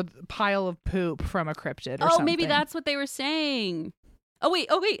discovered or pile of poop from a cryptid or something. Oh, maybe that's what they were saying. Oh, wait,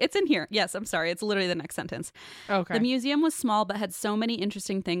 it's in here. Yes, I'm sorry. It's literally the next sentence. Okay. The museum was small, but had so many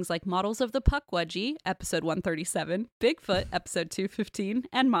interesting things like models of the Pukwudgie, episode 137, Bigfoot, episode 215,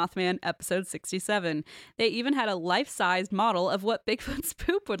 and Mothman, episode 67. They even had a life-sized model of what Bigfoot's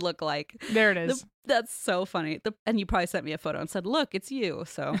poop would look like. There it is. That's so funny. And you probably sent me a photo and said, look, it's you.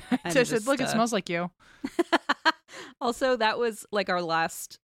 So I said, look, it smells like you. Also, that was our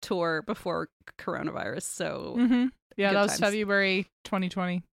last tour before coronavirus, so... Mm-hmm. Yeah, that was times. February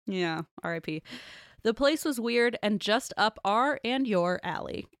 2020. Yeah, RIP. The place was weird and just up our and your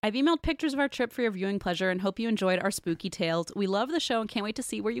alley. I've emailed pictures of our trip for your viewing pleasure and hope you enjoyed our spooky tales. We love the show and can't wait to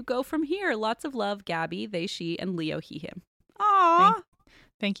see where you go from here. Lots of love, Gabby, they, she, and Leo, he, him. Aww.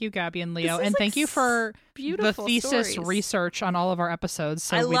 Thank you, Gabby and Leo. And thank you for the thesis research on all of our episodes.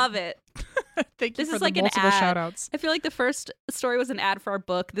 So I love it. Thank you this for is the like multiple an ad. shout-outs. I feel like the first story was an ad for our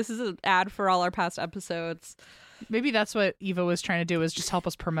book. This is an ad for all our past episodes. Maybe that's what Eva was trying to do, is just help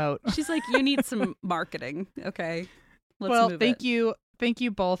us promote. She's like, you need some marketing. Okay. Thank you. Thank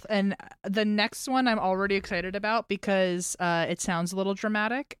you both. And the next one I'm already excited about because it sounds a little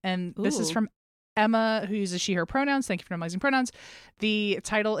dramatic. And this is from Emma, who uses she, her pronouns. Thank you for normalizing pronouns. The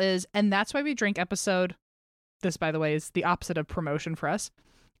title is, And That's Why We Drink episode. This, by the way, is the opposite of promotion for us.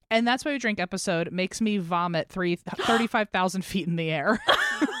 And That's Why We Drink episode makes me vomit 35,000 feet in the air.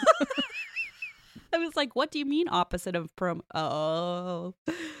 I was like, what do you mean opposite of Oh.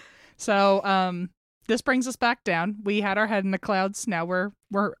 So this brings us back down. We had our head in the clouds. Now we're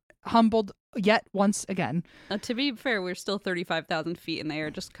humbled yet once again. To be fair, we're still 35,000 feet in the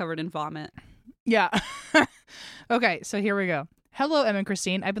air, just covered in vomit. Yeah. Okay, so here we go. Hello, Em and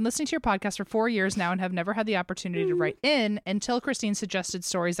Christine. I've been listening to your podcast for 4 years now and have never had the opportunity to write in until Christine suggested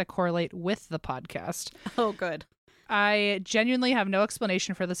stories that correlate with the podcast. Oh, good. I genuinely have no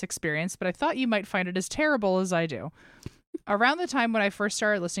explanation for this experience, but I thought you might find it as terrible as I do. Around the time when I first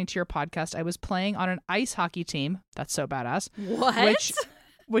started listening to your podcast, I was playing on an ice hockey team. That's so badass. What?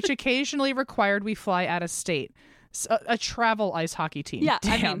 Which occasionally required we fly out of state. A travel ice hockey team. Yeah,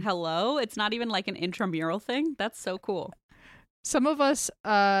 Damn. I mean, hello? It's not even like an intramural thing? That's so cool. Some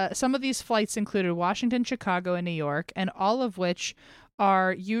of these flights included Washington, Chicago, and New York, and all of which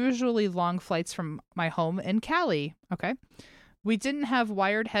are usually long flights from my home in Cali. Okay. We didn't have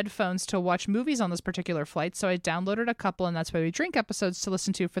wired headphones to watch movies on this particular flight, so I downloaded a couple, and that's why we drink episodes to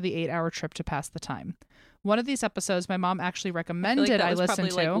listen to for the 8-hour trip to pass the time. One of these episodes my mom actually recommended I listen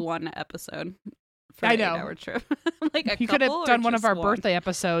to. Probably like one episode for I an know. 8-hour trip. Like a you could have done one of our one? birthday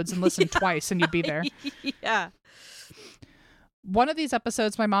episodes and listened twice, and you'd be there. Yeah. One of these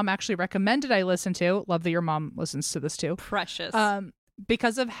episodes my mom actually recommended I listen to. Love that your mom listens to this too. Precious.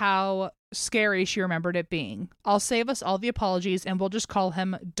 Because of how scary she remembered it being. I'll save us all the apologies, and we'll just call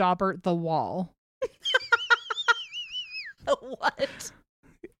him Daubert the Wall. What?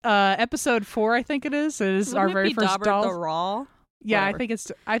 Episode 4, I think it is. Wouldn't our it very be first Daubert doll. the Raw? Yeah, Whatever. I think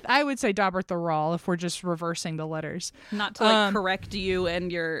it's. I would say Daubert the Raw if we're just reversing the letters. Not to like correct you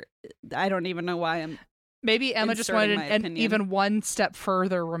and your. I don't even know why I'm. Maybe Emma just wanted an even one step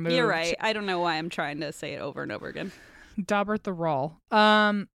further removed. You're right. I don't know why I'm trying to say it over and over again. Daubert the Raw.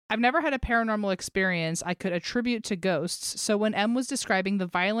 I've never had a paranormal experience I could attribute to ghosts, so when Em was describing the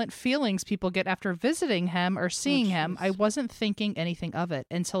violent feelings people get after visiting him or seeing him, I wasn't thinking anything of it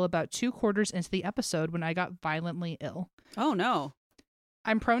until about 2 quarters into the episode when I got violently ill. Oh, no.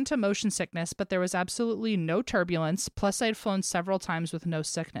 I'm prone to motion sickness, but there was absolutely no turbulence, plus I'd flown several times with no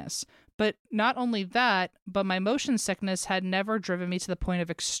sickness. But not only that, but my motion sickness had never driven me to the point of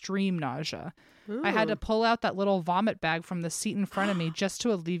extreme nausea. Ooh. I had to pull out that little vomit bag from the seat in front of me just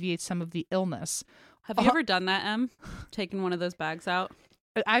to alleviate some of the illness. Have you ever done that, Em? Taken one of those bags out?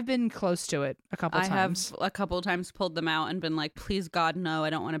 I've been close to it a couple times. I have a couple of times pulled them out and been like, please, God, no,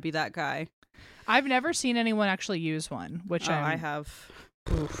 I don't want to be that guy. I've never seen anyone actually use one, which I have.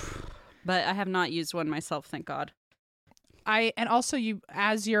 Oof. But I have not used one myself, thank God. And also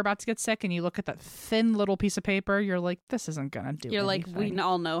as you're about to get sick and you look at that thin little piece of paper, you're like, this isn't gonna do You're anything. like, we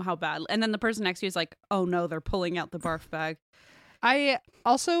all know how bad. And then the person next to you is like, oh no, they're pulling out the barf bag. I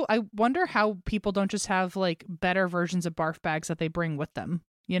wonder how people don't just have like better versions of barf bags that they bring with them,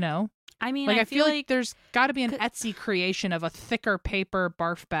 you know? I mean, like I feel like there's got to be an Etsy creation of a thicker paper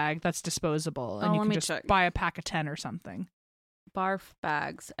barf bag that's disposable, and you can just buy a pack of 10 or something.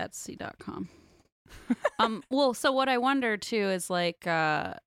 Barfbags, Etsy.com. Well, so what I wonder too is like,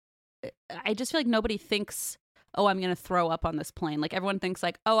 I just feel like nobody thinks, oh, I'm going to throw up on this plane. Like everyone thinks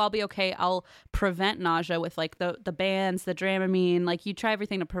like, oh, I'll be okay. I'll prevent nausea with like the bands, the Dramamine. Like you try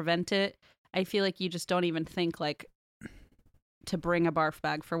everything to prevent it. I feel like you just don't even think like to bring a barf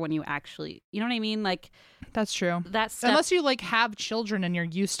bag for when you actually, you know what I mean? Like that's true. That's unless you like have children and you're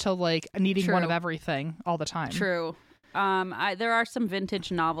used to like needing one of everything all the time. True. There are some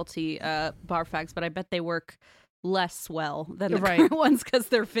vintage novelty barf bags, but I bet they work less well than the current ones because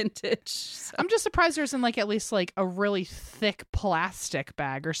they're vintage. So. I'm just surprised there isn't like at least like a really thick plastic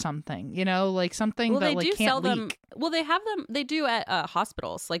bag or something, you know, like something that like can't leak. Them. Well, they have them. They do at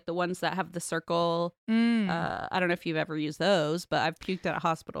hospitals, like the ones that have the circle. I don't know if you've ever used those, but I've puked at a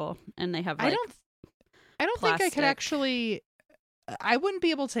hospital and they have. Like, I don't think I could actually. I wouldn't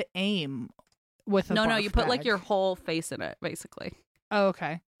be able to aim with a no, barf you put bag. like your whole face in it, basically. Oh,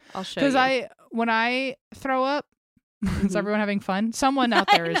 okay. I'll show you. Because when I throw up, is everyone having fun? Someone out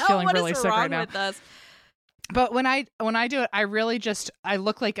there is feeling really sick right now. With us? But when I do it, I really I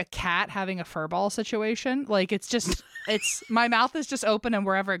look like a cat having a furball situation. Like it's my mouth is just open and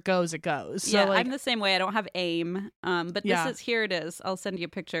wherever it goes, it goes. So yeah, like, I'm the same way. I don't have aim. But here it is. I'll send you a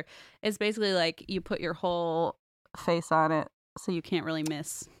picture. It's basically like you put your whole face on it so you can't really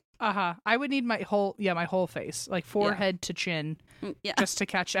miss. I would need my whole face, like forehead to chin, just to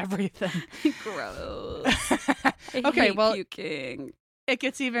catch everything. Gross. Okay, well, puking. It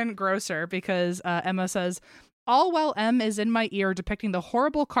gets even grosser because Emma says, all while M is in my ear depicting the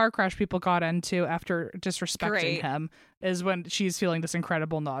horrible car crash people got into after disrespecting him is when she's feeling this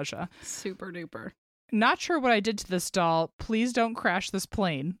incredible nausea. Super duper. Not sure what I did to this doll. Please don't crash this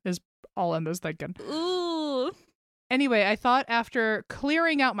plane is all Emma's thinking. Ooh. Anyway, I thought after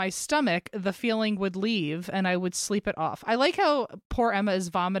clearing out my stomach, the feeling would leave and I would sleep it off. I like how poor Emma is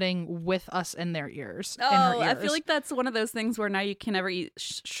vomiting with us in their ears. Oh, in her ears. I feel like that's one of those things where now you can never eat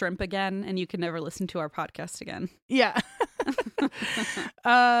shrimp again and you can never listen to our podcast again. Yeah.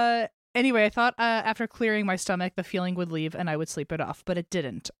 Anyway, I thought after clearing my stomach, the feeling would leave and I would sleep it off, but it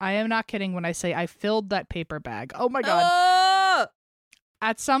didn't. I am not kidding when I say I filled that paper bag. Oh my God. Oh!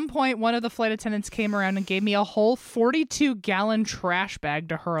 At some point, one of the flight attendants came around and gave me a whole 42-gallon trash bag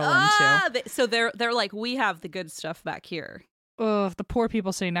to hurl into. So they're like, we have the good stuff back here. Ugh, the poor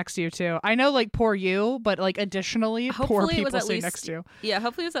people sitting next to you, too. I know, like, poor you, but, like, additionally, poor people sitting next to you. Yeah,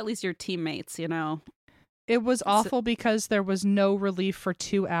 hopefully it was at least your teammates, you know? It was awful because there was no relief for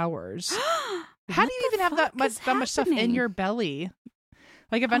 2 hours. How do you even have that much stuff in your belly?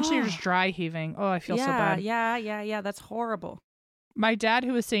 Like, eventually you're just dry heaving. Oh, I feel so bad. Yeah. That's horrible. My dad,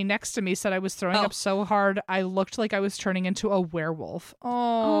 who was sitting next to me, said I was throwing up so hard I looked like I was turning into a werewolf.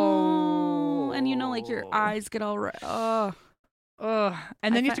 Oh. And like your eyes get all red. Oh.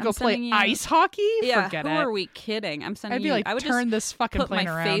 And then you have to go play ice hockey? Yeah, Forget who it. are we kidding? I'm sending I'd be you. like, I would turn just this fucking plane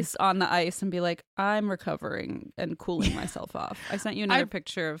around. Put my face on the ice and be like, I'm recovering and cooling myself off. I sent you another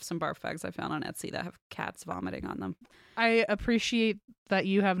picture of some barf bags I found on Etsy that have cats vomiting on them. I appreciate that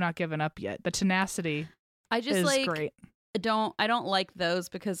you have not given up yet. The tenacity is great. I don't like those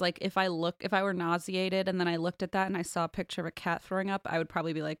because like if I were nauseated and then I looked at that and I saw a picture of a cat throwing up, I would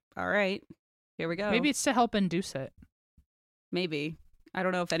probably be like, all right, here we go. Maybe it's to help induce it. Maybe. I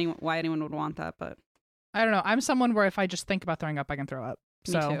don't know why anyone would want that, but I don't know. I'm someone where if I just think about throwing up, I can throw up.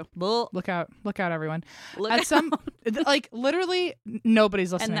 Me too. Look out, everyone. Like literally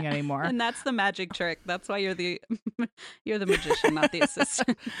nobody's listening anymore. And that's the magic trick. That's why you're the magician, not the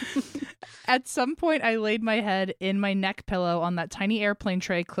assistant. At some point, I laid my head in my neck pillow on that tiny airplane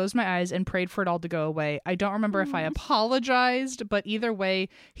tray, closed my eyes, and prayed for it all to go away. I don't remember if I apologized, but either way,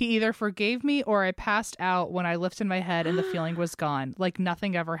 he either forgave me or I passed out when I lifted my head and the feeling was gone. Like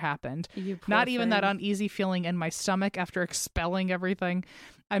nothing ever happened. Not even that uneasy feeling in my stomach after expelling everything.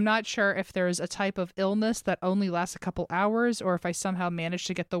 I'm not sure if there's a type of illness that only lasts a couple hours or if I somehow managed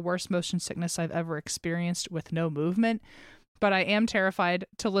to get the worst motion sickness I've ever experienced with no movement. But I am terrified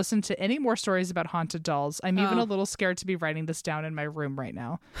to listen to any more stories about haunted dolls. I'm even a little scared to be writing this down in my room right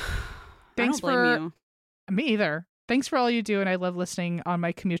now. Thanks I don't blame you. Me either. Thanks for all you do, and I love listening on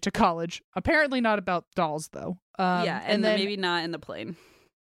my commute to college. Apparently not about dolls, though. And then maybe not in the plane.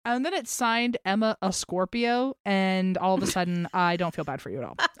 And then it's signed Emma a Scorpio, and all of a sudden, I don't feel bad for you at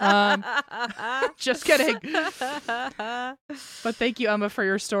all. Just kidding. But thank you, Emma, for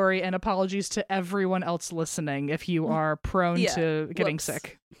your story, and apologies to everyone else listening if you are prone to getting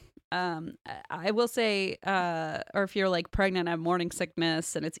sick. I will say, or if you're like pregnant and have morning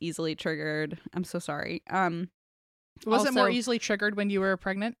sickness and it's easily triggered, I'm so sorry. Was it more easily triggered when you were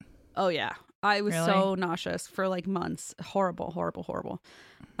pregnant? Oh, yeah. I was so nauseous for like months. Horrible.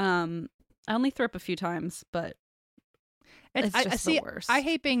 I only threw up a few times, but it's just the worst. I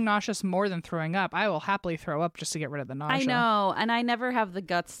hate being nauseous more than throwing up. I will happily throw up just to get rid of the nausea. I know, and I never have the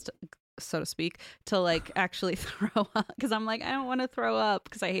guts, so to speak, to like actually throw up because I'm like, I don't want to throw up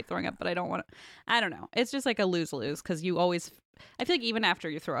because I hate throwing up, but I don't want to. I don't know. It's just like a lose-lose because you always. I feel like even after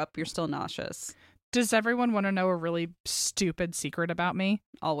you throw up, you're still nauseous. Does everyone want to know a really stupid secret about me?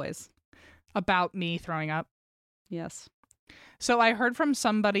 Always. About me throwing up? Yes. So I heard from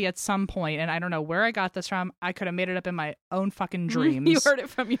somebody at some point, and I don't know where I got this from. I could have made it up in my own fucking dreams. You heard it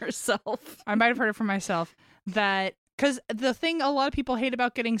from yourself. I might have heard it from myself. That, because the thing a lot of people hate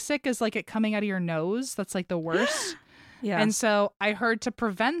about getting sick is like it coming out of your nose. That's like the worst. Yeah. And so I heard to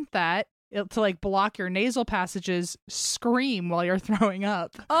prevent that, to like block your nasal passages, scream while you're throwing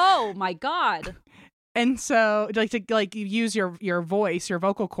up. Oh my God. And so like to like use your voice, your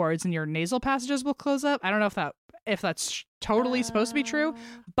vocal cords, and your nasal passages will close up. I don't know if that's totally supposed to be true,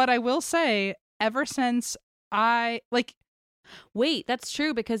 but I will say ever since wait, that's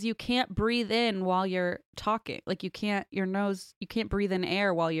true because you can't breathe in while you're talking. Like you can't breathe in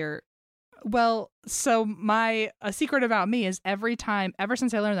air while you're. Well, so a secret about me is ever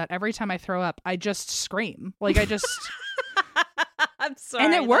since I learned that, every time I throw up, I just scream. Like I just. I'm sorry.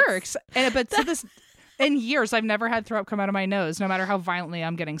 And it works. But to this, in years, I've never had throw up come out of my nose, no matter how violently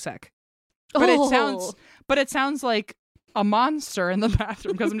I'm getting sick. But it sounds like a monster in the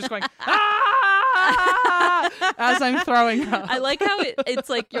bathroom because I'm just going as I'm throwing up. I like how it's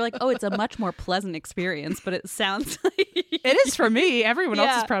like you're like, oh, it's a much more pleasant experience, but it sounds like it is for me. Everyone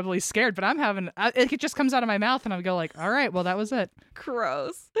else is probably scared, but I'm having it just comes out of my mouth, and I go like, all right, well, that was it.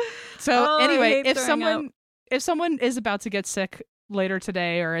 Gross. So anyway, if someone is about to get sick later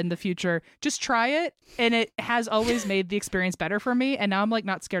today or in the future, just try it, and it has always made the experience better for me, and now I'm like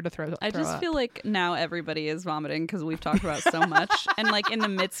not scared to throw I just up. feel like now everybody is vomiting because we've talked about so much, and like in the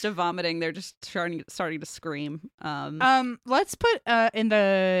midst of vomiting they're just starting to scream. Let's put in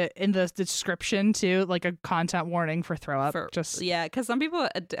the description too, like a content warning for throw up, because some people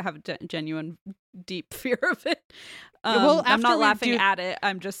have genuine deep fear of it. Well, I'm not laughing at it.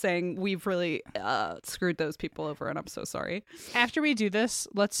 I'm just saying we've really screwed those people over, and I'm so sorry. After we do this,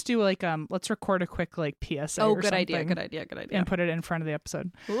 let's do like let's record a quick like PSA. Oh, or good something, idea. and put it in front of the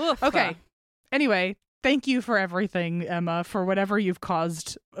episode. Oof. Okay. Anyway, thank you for everything, Emma, for whatever you've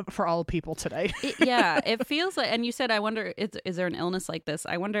caused for all people today. It feels like, and you said, I wonder, is there an illness like this?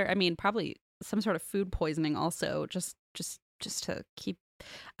 I wonder. I mean, probably some sort of food poisoning also, just to keep.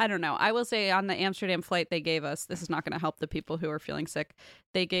 I don't know. I will say on the Amsterdam flight they gave us, this is not going to help the people who are feeling sick,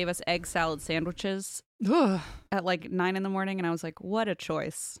 they gave us egg salad sandwiches at like 9 a.m, and I was like, what a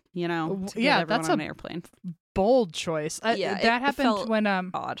choice, you know, to get everyone on an airplane. Bold choice. That happened when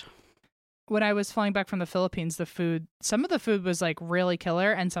odd. When I was flying back from the Philippines, some of the food was like really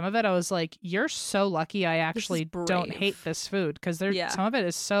killer, and some of it I was like, you're so lucky I actually don't hate this food, because some of it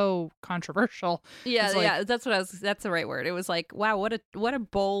is so controversial. Yeah, that's the right word. It was like, wow, what a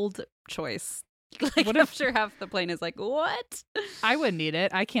bold choice. Like, I'm sure half the plane is like, what? I wouldn't eat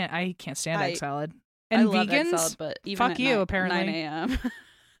it. I can't stand egg salad. And I love vegans, egg salad, but even fuck you, apparently. 9 a.m.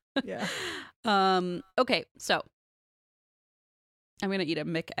 Yeah. Okay, so I'm gonna eat a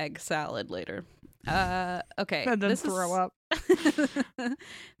McEgg salad later. Okay. And then throw up.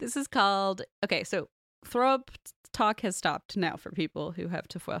 This is called. Okay, so throw up talk has stopped now for people who have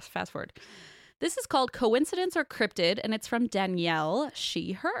to fast forward. This is called Coincidence or Cryptid, and it's from Danielle,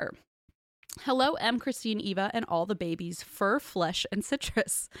 she, her. Hello, M, Christine, Eva, and all the babies, fur, flesh, and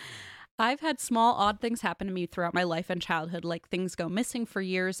citrus. I've had small, odd things happen to me throughout my life and childhood, like things go missing for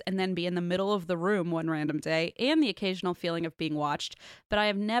years and then be in the middle of the room one random day, and the occasional feeling of being watched, but I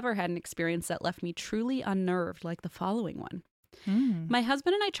have never had an experience that left me truly unnerved like the following one. My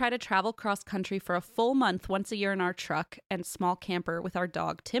husband and I try to travel cross-country for a full month once a year in our truck and small camper with our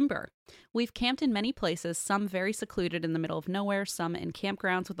dog, Timber. We've camped in many places, some very secluded in the middle of nowhere, some in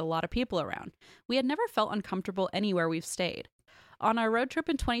campgrounds with a lot of people around. We had never felt uncomfortable anywhere we've stayed. On our road trip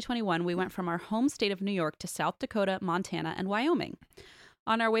in 2021, we went from our home state of New York to South Dakota, Montana, and Wyoming.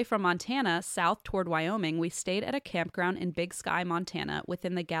 On our way from Montana south toward Wyoming, we stayed at a campground in Big Sky, Montana,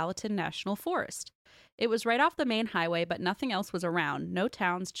 within the Gallatin National Forest. It was right off the main highway, but nothing else was around. No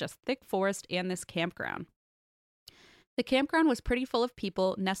towns, just thick forest and this campground. The campground was pretty full of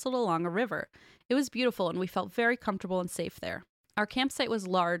people nestled along a river. It was beautiful, and we felt very comfortable and safe there. Our campsite was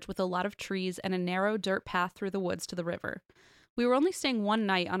large with a lot of trees and a narrow dirt path through the woods to the river. We were only staying one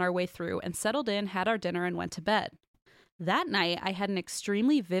night on our way through and settled in, had our dinner, and went to bed. That night, I had an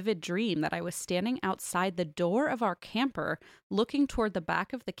extremely vivid dream that I was standing outside the door of our camper, looking toward the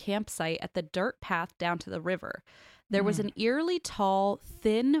back of the campsite at the dirt path down to the river. There was an eerily tall,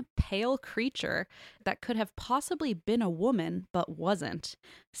 thin, pale creature that could have possibly been a woman, but wasn't,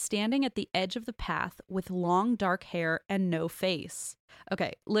 standing at the edge of the path with long, dark hair and no face.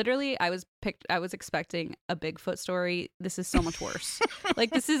 Okay, literally, I was expecting a Bigfoot story. This is so much worse.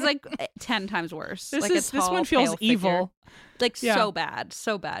 Like, this is like 10 times worse. This one feels evil. Like, so bad,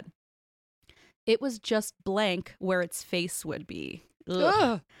 so bad. It was just blank where its face would be.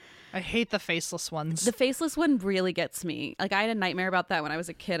 Ugh. I hate the faceless ones. The faceless one really gets me. Like, I had a nightmare about that when I was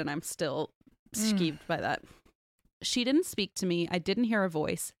a kid, and I'm still skeeved by that. She didn't speak to me. I didn't hear a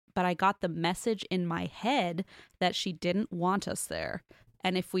voice, but I got the message in my head that she didn't want us there.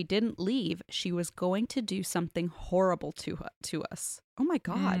 And if we didn't leave, she was going to do something horrible to us. Oh, my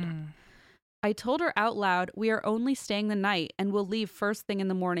God. I told her out loud, we are only staying the night and we'll leave first thing in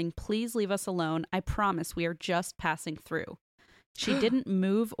the morning. Please leave us alone. I promise we are just passing through. She didn't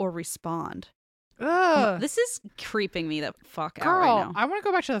move or respond. Ugh. This is creeping me the fuck Girl, out right now. I want to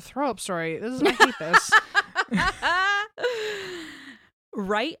go back to the throw up story. I hate this.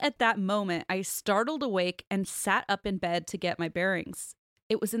 Right at that moment, I startled awake and sat up in bed to get my bearings.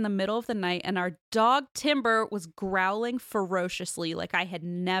 It was in the middle of the night, and our dog Timber was growling ferociously like I had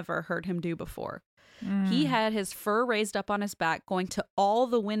never heard him do before. He had his fur raised up on his back, going to all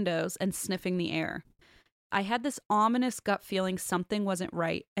the windows and sniffing the air. I had this ominous gut feeling something wasn't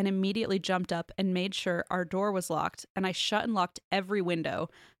right and immediately jumped up and made sure our door was locked, and I shut and locked every window,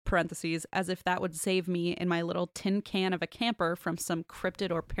 parentheses, as if that would save me in my little tin can of a camper from some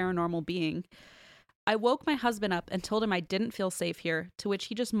cryptid or paranormal being. I woke my husband up and told him I didn't feel safe here, to which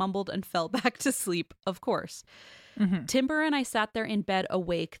he just mumbled and fell back to sleep, of course. Timber and I sat there in bed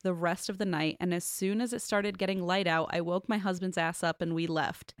awake the rest of the night, and as soon as it started getting light out, I woke my husband's ass up and we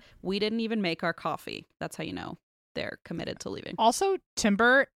left. We didn't even make our coffee. That's how you know they're committed to leaving. Also,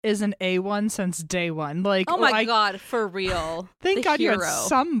 Timber is an A1 since day one. Like, oh my God, for real. Thank God you had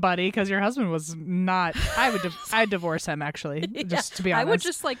somebody, because your husband was not. I'd divorce him, actually, just to be honest. I would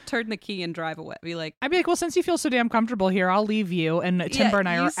just like turn the key and drive away. I'd be like, well, since you feel so damn comfortable here, I'll leave you, and Timber and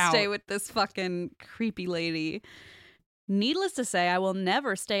I are out. Stay with this fucking creepy lady. Needless to say, I will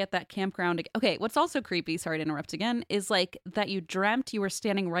never stay at that campground again. Okay, what's also creepy, sorry to interrupt again, is like that you dreamt you were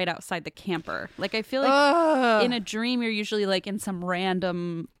standing right outside the camper. Like, I feel like in a dream, you're usually like in some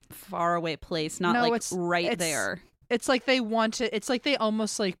random faraway place, not it's there. It's like they want to, it's like they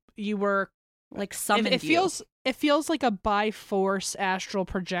almost like you were like summoned it feels It feels like a by force astral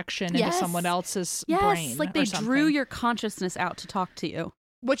projection into someone else's brain. Yes, like they drew your consciousness out to talk to you.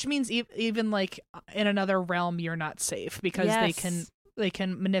 Which means even like in another realm, you're not safe because they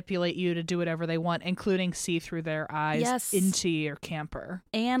can manipulate you to do whatever they want, including see through their eyes into your camper.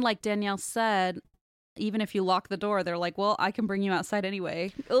 And like Danielle said, even if you lock the door, they're like, well, I can bring you outside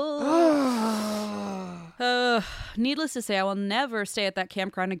anyway. Needless to say, I will never stay at that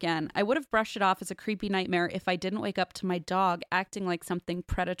campground again. I would have brushed it off as a creepy nightmare if I didn't wake up to my dog acting like something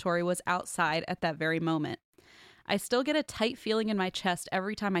predatory was outside at that very moment. I still get a tight feeling in my chest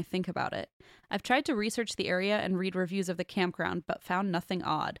every time I think about it. I've tried to research the area and read reviews of the campground, but found nothing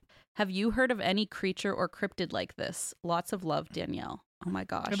odd. Have you heard of any creature or cryptid like this? Lots of love, Danielle. Oh my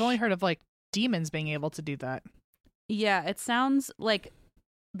gosh. I've only heard of like demons being able to do that. Yeah, it sounds like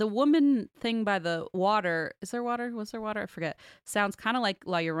the woman thing by the water. Is there water? Was there water? I forget. Sounds kind of like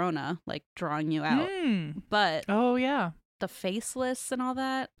La Llorona, like drawing you out. But oh yeah, the faceless and all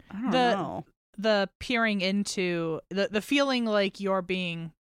that. I don't know. The peering into the feeling like you're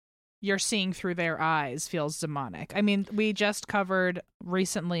seeing through their eyes feels demonic. I mean, we just covered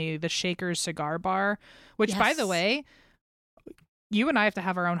recently the Shaker's Cigar Bar, which by the way, you and I have to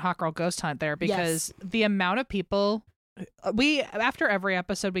have our own hot girl ghost hunt there because the amount of people after every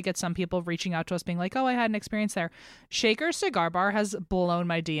episode we get some people reaching out to us being like, oh, I had an experience there. Shaker's Cigar Bar has blown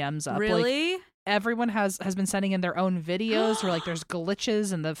my DMs up. Really? Like, everyone has been sending in their own videos where like there's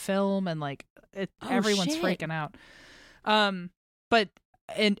glitches in the film and like everyone's freaking out. But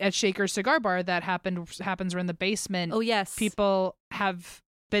at Shaker's Cigar Bar that happens in the basement. Oh yes. People have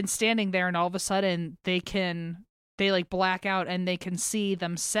been standing there and all of a sudden they like black out and they can see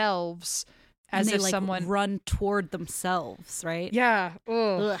themselves as if like someone run toward themselves, right? Yeah.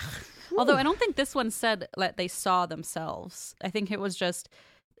 Ugh. Although I don't think this one said that they saw themselves. I think it was just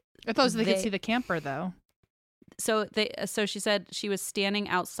I thought they could see the camper though. So she said she was standing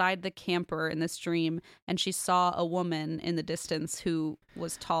outside the camper in this dream and she saw a woman in the distance who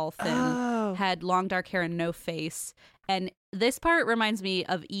was tall, thin, had long dark hair and no face. And this part reminds me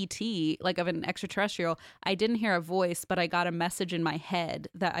of E.T., like of an extraterrestrial. I didn't hear a voice, but I got a message in my head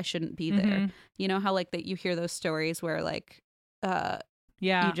that I shouldn't be there. You know how like that you hear those stories where like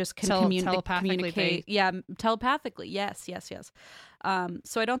you just can communicate. Yeah, telepathically. Yes.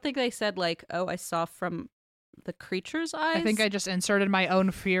 So I don't think they said like, oh, I saw from the creature's eyes. I think I just inserted my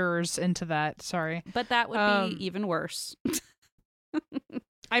own fears into that. Sorry. But that would be even worse.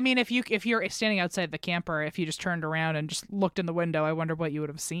 I mean, if you're standing outside the camper, if you just turned around and just looked in the window, I wonder what you would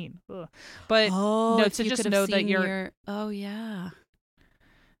have seen. Ugh. But no, to just know that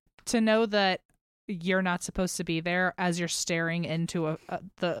to know that you're not supposed to be there as you're staring into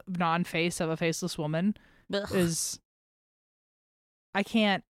the non-face of a faceless woman is. I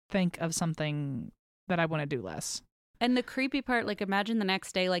can't think of something that I want to do less. And the creepy part, like imagine the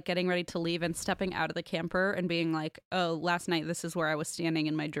next day, like getting ready to leave and stepping out of the camper and being like, oh, last night this is where I was standing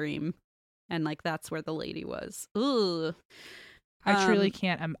in my dream. And like, that's where the lady was. Ooh. I truly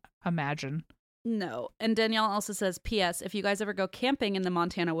can't imagine. No. And Danielle also says, P.S. if you guys ever go camping in the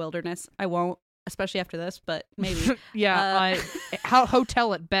Montana wilderness, I won't, especially after this, but maybe.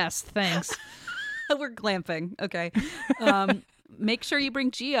 Hotel at best. Thanks. We're glamping. Okay. Make sure you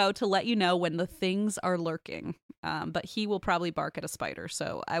bring Geo to let you know when the things are lurking. But he will probably bark at a spider,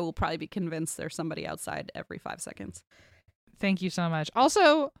 so I will probably be convinced there's somebody outside every 5 seconds. Thank you so much.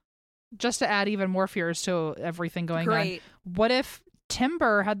 Also, just to add even more fears to everything going on, what if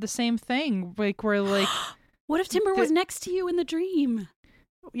Timber had the same thing? Like, we're like, what if Timber was next to you in the dream?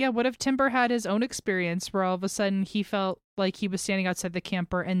 Yeah, what if Timber had his own experience where all of a sudden he felt like he was standing outside the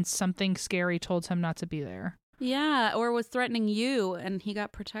camper and something scary told him not to be there? Yeah, or was threatening you and he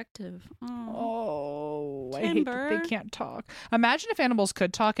got protective. Oh, Timber. I hate that they can't talk. Imagine if animals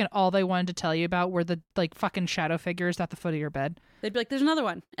could talk and all they wanted to tell you about were the like fucking shadow figures at the foot of your bed. They'd be like, there's another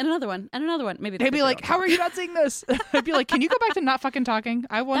one, and another one, and another one. Maybe they'd be like, how are you not seeing this? I'd be like, can you go back to not fucking talking?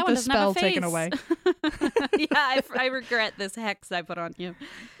 I want this spell taken away. Yeah, I regret this hex I put on you.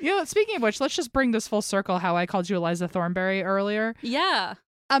 You know, speaking of which, let's just bring this full circle how I called you Eliza Thornberry earlier. Yeah.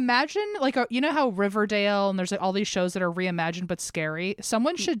 Imagine, like, you know how Riverdale and there's like all these shows that are reimagined but scary?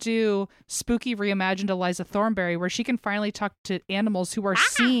 Someone should do spooky reimagined Eliza Thornberry where she can finally talk to animals who are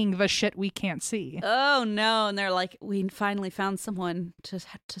seeing the shit we can't see. Oh, no. And they're like, we finally found someone to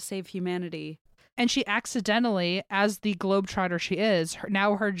save humanity. And she accidentally, as the globetrotter she is,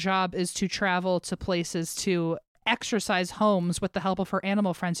 now her job is to travel to places to exercise homes with the help of her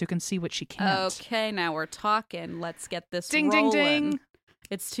animal friends who can see what she can't. Okay, now we're talking. Let's get this ding, rolling. Ding, ding.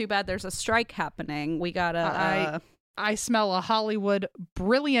 It's too bad there's a strike happening. We gotta... I smell a Hollywood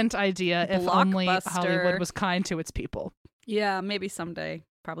brilliant idea if only Hollywood was kind to its people. Yeah, maybe someday.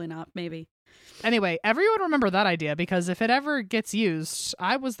 Probably not. Maybe. Anyway, everyone remember that idea, because if it ever gets used,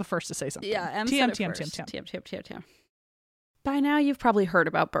 I was the first to say something. Yeah, TM. By now, you've probably heard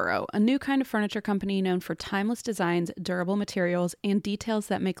about Burrow, a new kind of furniture company known for timeless designs, durable materials, and details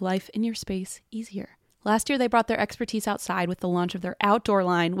that make life in your space easier. Last year, they brought their expertise outside with the launch of their outdoor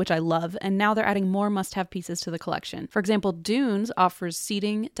line, which I love, and now they're adding more must-have pieces to the collection. For example, Dunes offers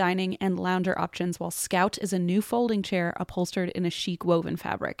seating, dining, and lounger options, while Scout is a new folding chair upholstered in a chic woven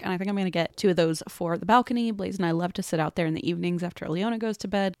fabric. And I think I'm going to get 2 of those for the balcony. Blaze and I love to sit out there in the evenings after Leona goes to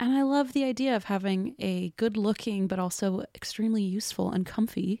bed, and I love the idea of having a good-looking but also extremely useful and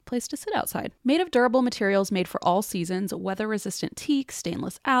comfy place to sit outside. Made of durable materials made for all seasons, weather-resistant teak,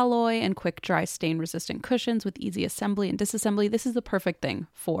 stainless alloy, and quick-dry stain-resistant cushions with easy assembly and disassembly, this is the perfect thing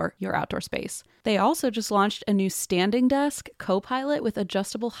for your outdoor space. They also just launched a new standing desk, Co-Pilot, with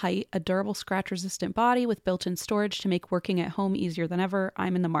adjustable height, a durable scratch-resistant body with built-in storage to make working at home easier than ever.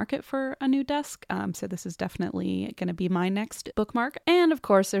 I'm in the market for a new desk, so this is definitely going to be my next bookmark. And of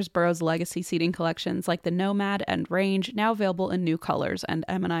course, there's Burrow's legacy seating collections like the Nomad and Range, now available in new colors. And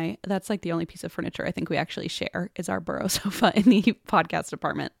Em and I, that's like the only piece of furniture I think we actually share is our Burrow sofa in the podcast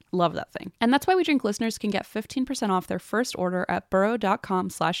department. Love that thing. And that's why We Drink listeners can get 15% off their first order at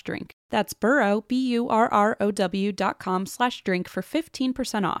burrow.com/drink. That's Burrow, BURROW.com/drink for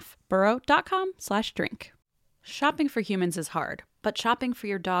 15% off. Burrow.com/drink. Shopping for humans is hard, but shopping for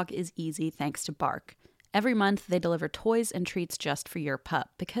your dog is easy thanks to Bark. Every month, they deliver toys and treats just for your pup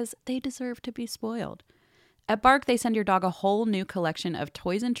because they deserve to be spoiled. At Bark, they send your dog a whole new collection of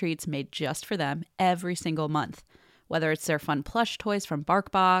toys and treats made just for them every single month. Whether it's their fun plush toys from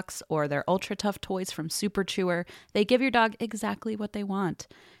BarkBox or their ultra tough toys from Super Chewer, they give your dog exactly what they want.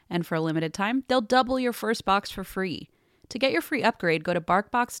 And for a limited time, they'll double your first box for free. To get your free upgrade, go to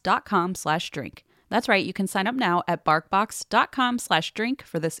barkbox.com/drink. That's right, you can sign up now at barkbox.com/drink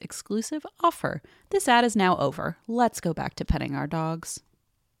for this exclusive offer. This ad is now over. Let's go back to petting our dogs.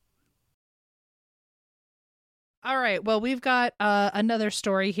 All right. Well, we've got another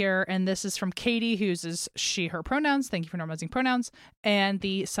story here, and this is from Katie, who uses she, her pronouns. Thank you for normalizing pronouns. And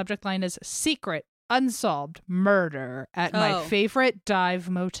the subject line is secret, unsolved murder at my favorite dive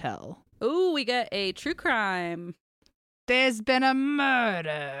motel. Ooh, we get a true crime. There's been a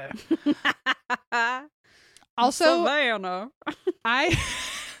murder. Also, Savannah. I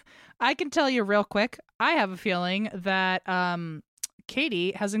can tell you real quick, I have a feeling that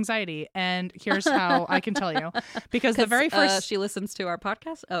Katie has anxiety, and here's how I can tell you. Because the very first... she listens to our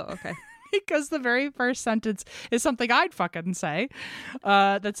podcast? Oh, okay. Because the very first sentence is something I'd fucking say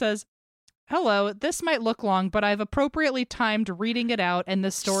that says, hello, this might look long, but I've appropriately timed reading it out, and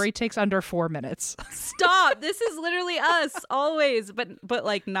the story takes under 4 minutes. Stop! This is literally us, always, but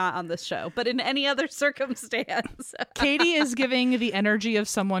like not on this show, but in any other circumstance. Katie is giving the energy of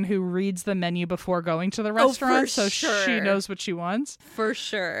someone who reads the menu before going to the restaurant, so she knows what she wants. For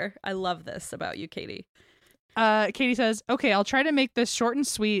sure. I love this about you, Katie. Katie says, okay, I'll try to make this short and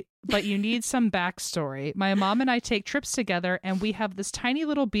sweet, but you need some backstory. My mom and I take trips together, and we have this tiny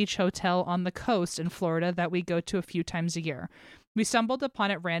little beach hotel on the coast in Florida that we go to a few times a year. We stumbled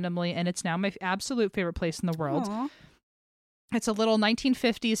upon it randomly, and it's now my absolute favorite place in the world. Aww. It's a little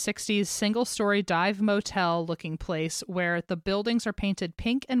 1950s, 60s single-story dive motel looking place where the buildings are painted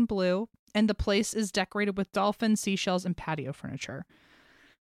pink and blue, and the place is decorated with dolphins, seashells, and patio furniture.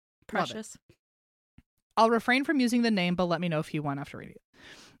 Precious. I'll refrain from using the name, but let me know if you want after reading it.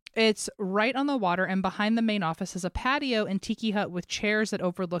 It's right on the water, and behind the main office is a patio and tiki hut with chairs that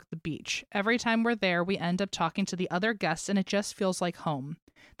overlook the beach. Every time we're there, we end up talking to the other guests, and it just feels like home.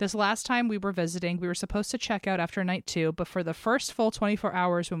 This last time we were visiting, we were supposed to check out after night 2, but for the first full 24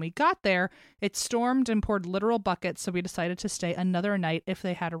 hours when we got there, it stormed and poured literal buckets, so we decided to stay another night if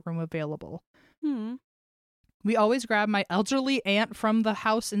they had a room available. We always grab my elderly aunt from the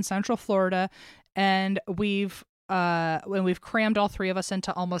house in Central Florida, and we've crammed all 3 of us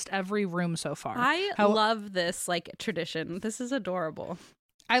into almost every room so far. I love this like tradition. This is adorable.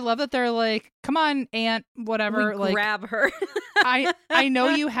 I love that they're like, come on, aunt, whatever. We grab her. I know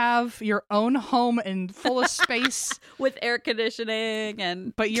you have your own home and full of space with air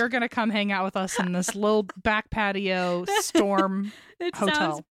conditioning, but you're gonna come hang out with us in this little back patio storm hotel.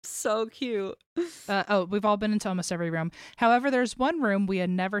 Sounds so cute. We've all been into almost every room. However, there's one room we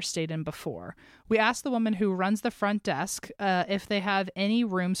had never stayed in before. We asked the woman who runs the front desk if they have any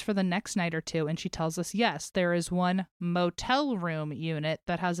rooms for the next night or 2, and she tells us yes, there is one motel room unit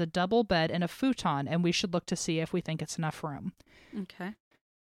that has a double bed and a futon, and we should look to see if we think it's enough room. Okay.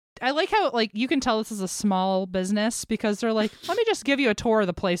 I like how like you can tell this is a small business because they're like, let me just give you a tour of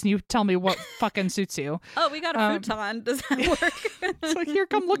the place and you tell me what fucking suits you. Oh, we got a futon. Does that work? So here,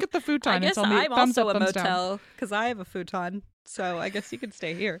 come look at the futon. I guess and tell me I'm thumbs also up, a thumbs motel because I have a futon. So I guess you could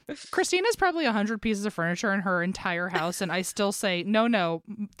stay here. Christina's probably 100 pieces of furniture in her entire house, and I still say, no,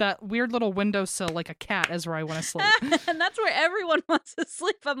 that weird little windowsill like a cat is where I want to sleep. And that's where everyone wants to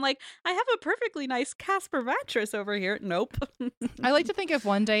sleep. I'm like, I have a perfectly nice Casper mattress over here. Nope. I like to think if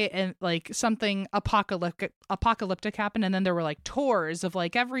one day and like something apocalyptic happened, and then there were like tours of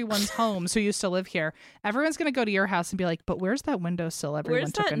like everyone's homes who used to live here. Everyone's gonna go to your house and be like, but where's that windowsill everyone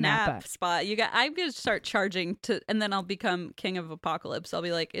Where's took that a nap at? spot? I'm gonna start charging and then I'll become king of apocalypse. I'll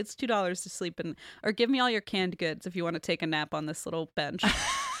be like, it's $2 to sleep in, or give me all your canned goods if you want to take a nap on this little bench.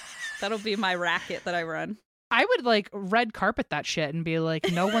 That'll be my racket that I run. I would like red carpet that shit and be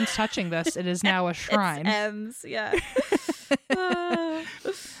like, no one's touching this. It is now a shrine. It's M's, yeah.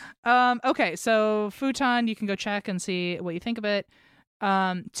 Okay, so futon, you can go check and see what you think of it.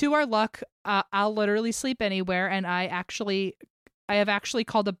 To our luck, I'll literally sleep anywhere, and I have actually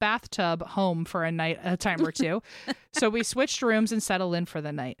called a bathtub home for a time or two. So we switched rooms and settled in for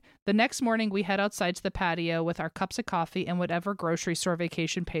the night. The next morning, we head outside to the patio with our cups of coffee and whatever grocery store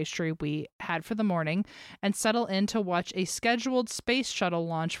vacation pastry we had for the morning, and settle in to watch a scheduled space shuttle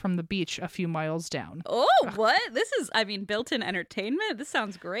launch from the beach a few miles down. Oh, what? This is, built-in entertainment? This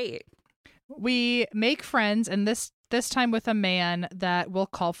sounds great. We make friends, and this time with a man that we'll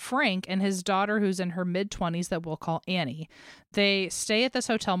call Frank and his daughter who's in her mid-20s that we'll call Annie. They stay at this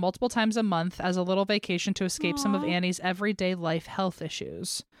hotel multiple times a month as a little vacation to escape some of Annie's everyday life health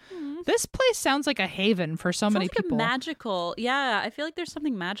issues. This place sounds like a haven for so many people. Magical. Yeah, I feel like there's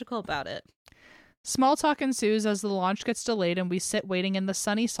something magical about it. Small talk ensues as the launch gets delayed and we sit waiting in the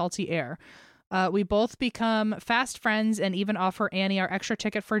sunny, salty air. We both become fast friends and even offer Annie our extra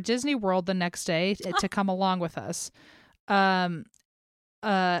ticket for Disney World the next day to come along with us. And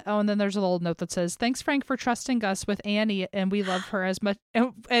then there's a little note that says, thanks, Frank, for trusting us with Annie, and we love her as much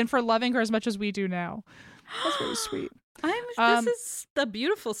and for loving her as much as we do now. That's very sweet. This is the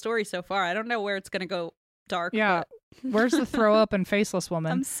beautiful story so far. I don't know where it's going to go dark. Yeah. Where's the throw up and faceless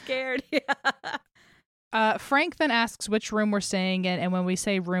woman? I'm scared. Yeah. Frank then asks which room we're staying in, and when we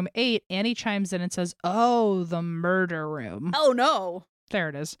say room 8, Annie chimes in and says, oh, the murder room. Oh, no. There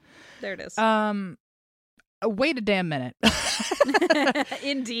it is. Wait a damn minute.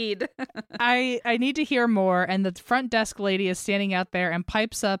 Indeed. I need to hear more, and the front desk lady is standing out there and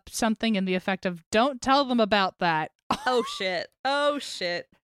pipes up something in the effect of, don't tell them about that. Oh, shit. Oh, shit.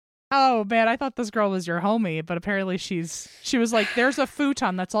 Oh, man, I thought this girl was your homie, but apparently she was like, there's a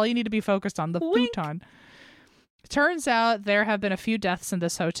futon. That's all you need to be focused on, the Wink. futon. Turns out there have been a few deaths in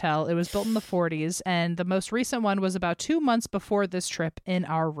this hotel. It was built in the 40s, and the most recent one was about 2 months before this trip in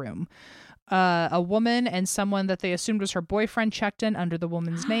our room. A woman and someone that they assumed was her boyfriend checked in under the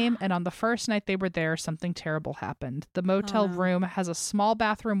woman's name, and on the first night they were there, something terrible happened. The motel room has a small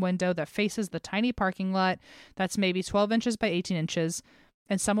bathroom window that faces the tiny parking lot that's maybe 12 inches by 18 inches,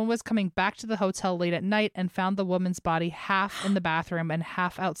 and someone was coming back to the hotel late at night and found the woman's body half in the bathroom and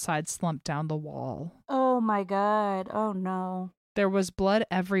half outside, slumped down the wall. Oh my God. Oh no. There was blood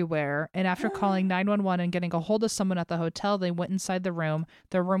everywhere, and after calling 911 and getting a hold of someone at the hotel, they went inside the room.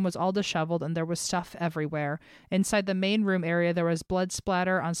 The room was all disheveled, and there was stuff everywhere. Inside the main room area, there was blood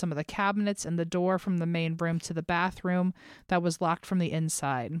splatter on some of the cabinets and the door from the main room to the bathroom that was locked from the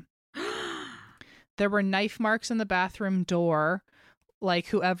inside. There were knife marks in the bathroom door, like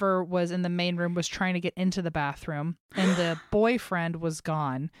whoever was in the main room was trying to get into the bathroom, and the boyfriend was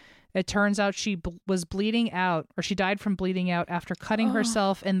gone. It turns out she was bleeding out, or she died from bleeding out after cutting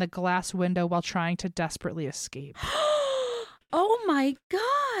herself in the glass window while trying to desperately escape. Oh my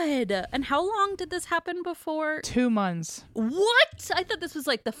God. And how long did this happen before? 2 months. What? I thought this was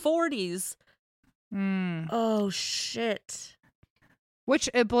like the 40s. Oh, shit. Which,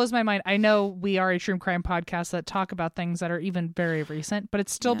 it blows my mind. I know we are a true crime podcast that talk about things that are even very recent, but it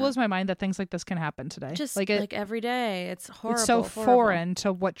still blows my mind that things like this can happen today. Just like every day. It's horrible. It's so foreign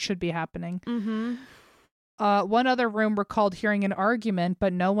to what should be happening. Mm-hmm. One other room recalled hearing an argument,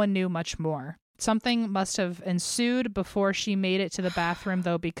 but no one knew much more. Something must have ensued before she made it to the bathroom,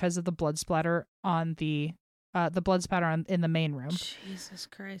 though, because of the blood splatter on in the main room. Jesus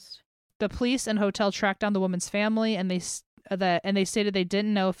Christ. The police and hotel tracked down the woman's family, and they stated they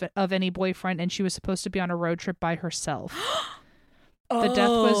didn't know of any boyfriend, and she was supposed to be on a road trip by herself. The death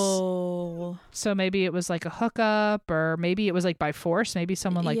was, so maybe it was like a hookup, or maybe it was like by force. Maybe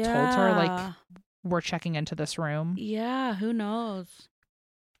someone told her like, we're checking into this room. Yeah, who knows?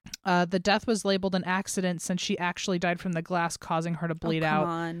 The death was labeled an accident since she actually died from the glass, causing her to bleed out. Come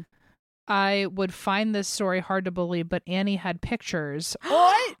on. I would find this story hard to believe, but Annie had pictures.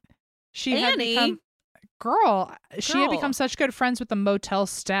 What? She had become She had become such good friends with the motel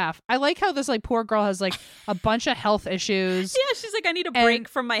staff. I like how this like poor girl has like a bunch of health issues. Yeah, she's like, I need a break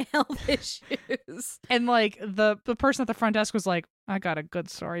from my health issues. And like the person at the front desk was like, I got a good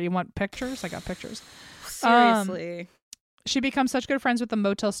story. You want pictures? I got pictures. Seriously. She becomes such good friends with the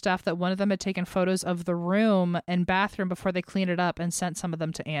motel staff that one of them had taken photos of the room and bathroom before they cleaned it up and sent some of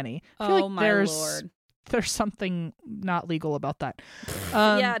them to Annie. I feel like my Lord. There's something not legal about that.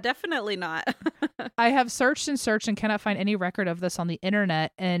 Yeah, definitely not. I have searched and cannot find any record of this on the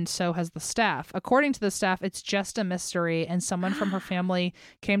internet, and so has the staff. According to the staff, it's just a mystery, and someone from her family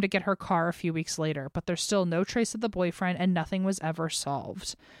came to get her car a few weeks later, but there's still no trace of the boyfriend, and nothing was ever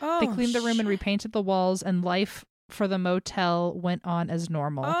solved. They cleaned the room and repainted the walls, and life for the motel went on as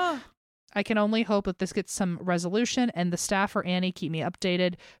normal. I can only hope that this gets some resolution, and the staff or Annie keep me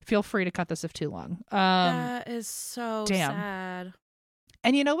updated. Feel free to cut this if too long. That is so sad.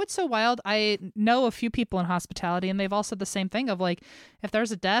 And you know what's so wild? I know a few people in hospitality, and they've all said the same thing of like, if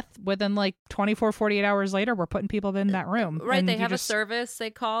there's a death within like 24, 48 hours later, we're putting people in that room. Right. And they have a service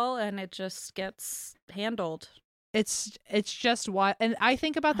they call, and it just gets handled. It's just wild. And I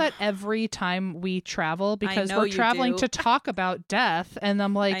think about that every time we travel because we're traveling to talk about death. And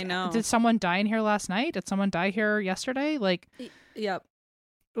I'm like, did someone die in here last night? Did someone die here yesterday? Like, yep.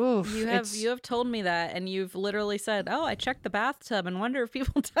 Oof, you have told me that, and you've literally said, "Oh, I checked the bathtub and wonder if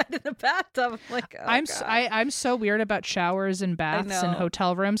people died in the bathtub." I'm like, I'm so weird about showers and baths and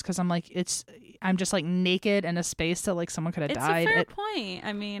hotel rooms because I'm like, I'm just like naked in a space that like someone could have died. It's a fair point.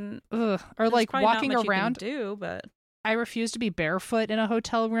 I mean, or like walking around. But I refuse to be barefoot in a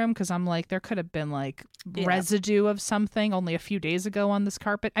hotel room because I'm like, there could have been like residue of something only a few days ago on this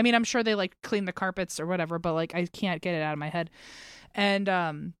carpet. I mean, I'm sure they like clean the carpets or whatever, but like I can't get it out of my head. And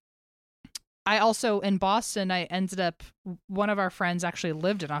I also, in Boston, I ended up, one of our friends actually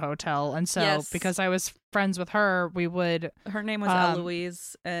lived in a hotel. And so because I was friends with her, her name was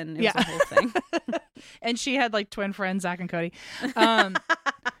Eloise, and it was a whole thing. And she had like twin friends, Zach and Cody.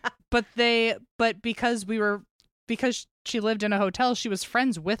 But because she lived in a hotel, she was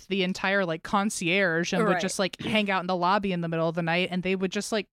friends with the entire like concierge and would just like hang out in the lobby in the middle of the night, and they would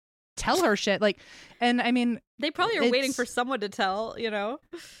just like tell her shit. Like, and I mean, they probably are waiting for someone to tell, you know?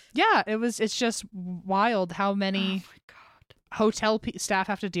 Yeah, it's just wild how many hotel staff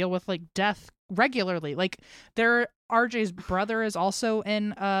have to deal with like death regularly. Like RJ's brother is also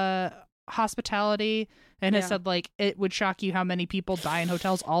in hospitality and has said like it would shock you how many people die in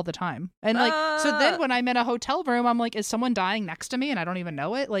hotels all the time. And like so then when I'm in a hotel room, I'm like, is someone dying next to me and I don't even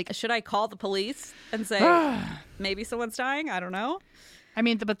know it? Like, should I call the police and say maybe someone's dying? I don't know. I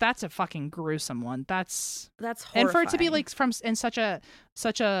mean, but that's a fucking gruesome one. That's horrifying. And for it to be like from in such a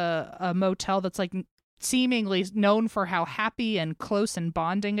motel that's like seemingly known for how happy and close and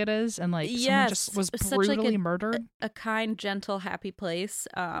bonding it is, and like someone just was brutally murdered. A kind, gentle, happy place.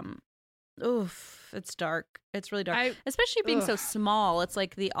 Oof, it's dark. It's really dark, especially being so small. It's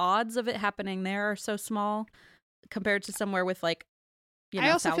like the odds of it happening there are so small compared to somewhere with like.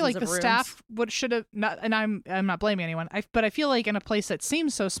 I also feel like the staff should have not, and I'm not blaming anyone. But I feel like in a place that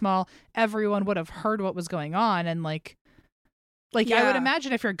seems so small, everyone would have heard what was going on, and like I would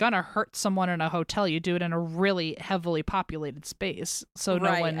imagine if you're gonna hurt someone in a hotel, you do it in a really heavily populated space. So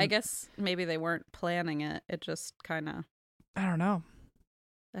no one. I guess maybe they weren't planning it. It just kind of. I don't know.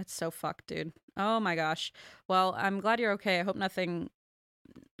 That's so fucked, dude. Oh my gosh. Well, I'm glad you're okay.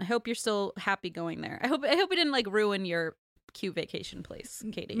 I hope you're still happy going there. I hope it didn't like ruin your cute vacation place,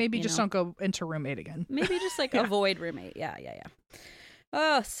 Katie. Maybe just don't go into roommate again. Maybe just like avoid roommate. Yeah.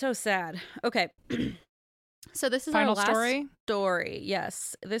 Oh, so sad. Okay. So this is Final our last story.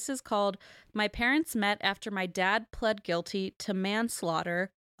 Yes. This is called My Parents Met After My Dad Pled Guilty to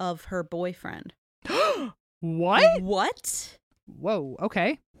Manslaughter of Her Boyfriend. What? Whoa.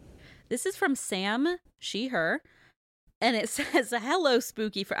 Okay. This is from Sam, she, her. And it says, hello,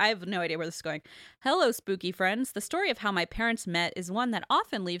 spooky I have no idea where this is going. Hello, spooky friends. The story of how my parents met is one that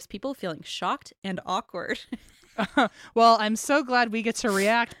often leaves people feeling shocked and awkward. Well, I'm so glad we get to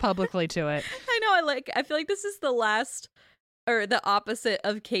react publicly to it. I know. I feel like this is the last, or the opposite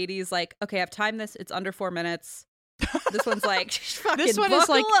of Katie's like, okay, I've timed this. It's under 4 minutes. This one's like, fucking this one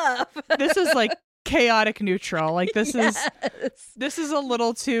buckle is like, up. This is like chaotic neutral. Like this is a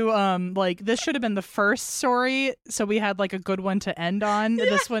little too like this should have been the first story, so we had like a good one to end on.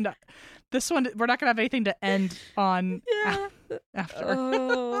 This one we're not gonna have anything to end on after.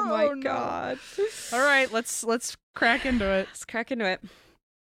 Oh my god. All right, let's crack into it. Let's crack into it.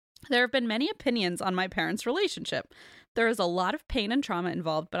 There have been many opinions on my parents' relationship. There is a lot of pain and trauma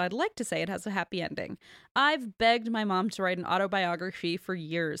involved, but I'd like to say it has a happy ending. I've begged my mom to write an autobiography for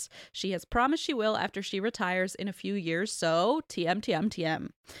years. She has promised she will after she retires in a few years, so TM, TM, TM.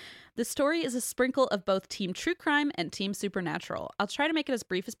 The story is a sprinkle of both Team True Crime and Team Supernatural. I'll try to make it as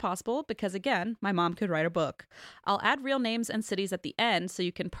brief as possible because, again, my mom could write a book. I'll add real names and cities at the end so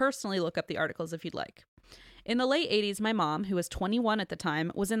you can personally look up the articles if you'd like. In the late 80s, my mom, who was 21 at the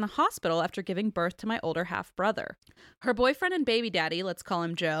time, was in the hospital after giving birth to my older half-brother. Her boyfriend and baby daddy, let's call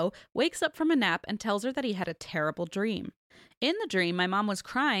him Joe, wakes up from a nap and tells her that he had a terrible dream. In the dream, my mom was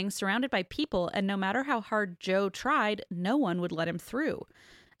crying, surrounded by people, and no matter how hard Joe tried, no one would let him through.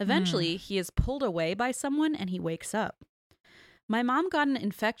 Eventually, he is pulled away by someone and he wakes up. My mom got an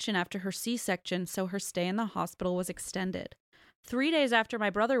infection after her C-section, so her stay in the hospital was extended. 3 days after my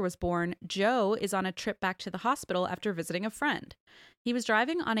brother was born, Joe is on a trip back to the hospital after visiting a friend. He was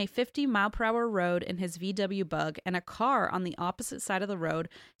driving on a 50-mile-per-hour road in his VW Bug, and a car on the opposite side of the road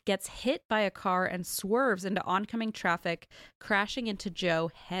gets hit by a car and swerves into oncoming traffic, crashing into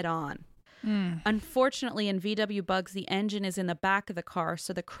Joe head-on. Unfortunately, in VW Bugs, the engine is in the back of the car,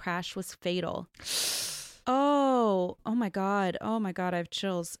 so the crash was fatal. Oh my God. Oh my God, I have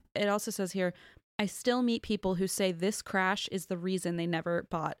chills. It also says here, I still meet people who say this crash is the reason they never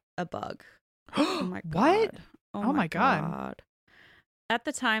bought a Bug. Oh my God. What? Oh my God. At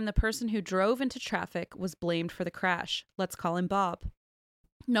the time, the person who drove into traffic was blamed for the crash. Let's call him Bob.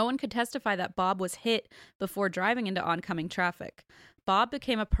 No one could testify that Bob was hit before driving into oncoming traffic. Bob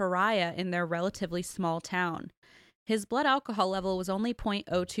became a pariah in their relatively small town. His blood alcohol level was only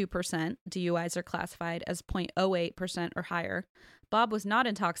 0.02%. DUIs are classified as 0.08% or higher. Bob was not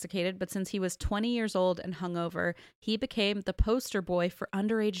intoxicated, but since he was 20 years old and hungover, he became the poster boy for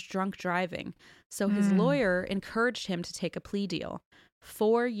underage drunk driving. So his lawyer encouraged him to take a plea deal.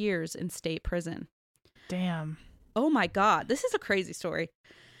 4 years in state prison. Damn. Oh my God, this is a crazy story.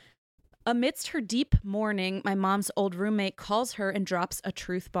 Amidst her deep mourning, my mom's old roommate calls her and drops a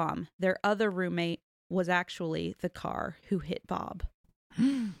truth bomb. Their other roommate was actually the car who hit Bob.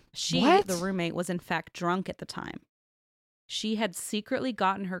 The roommate, was in fact drunk at the time. She had secretly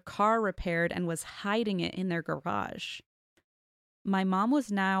gotten her car repaired and was hiding it in their garage. My mom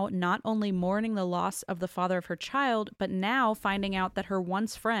was now not only mourning the loss of the father of her child, but now finding out that her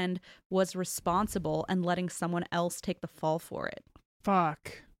once friend was responsible and letting someone else take the fall for it.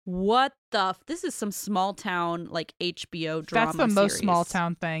 Fuck. What the this is some small town like HBO drama. That's the most series. small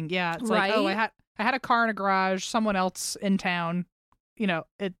town thing. Yeah, it's right? like, oh, I had a car in a garage, someone else in town, you know,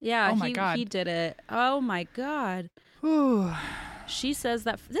 it. Yeah, oh my God. He did it. Oh my God. Ooh. She says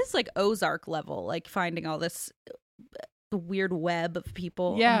that this is like Ozark level, like finding all this weird web of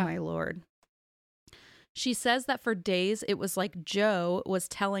people. Yeah. Oh my Lord. She says that for days it was like Joe was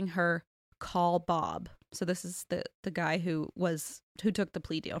telling her, call Bob. So this is the guy who took the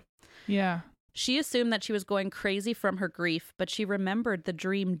plea deal. Yeah. She assumed that she was going crazy from her grief, but she remembered the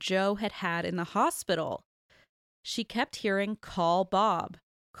dream Joe had had in the hospital. She kept hearing, call Bob,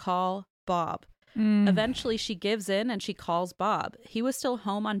 call Bob. Eventually, she gives in and she calls Bob. He was still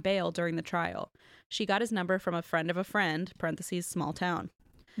home on bail during the trial. She got his number from a friend of a friend, parentheses, small town.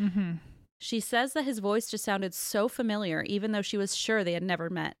 Mm-hmm. She says that his voice just sounded so familiar, even though she was sure they had never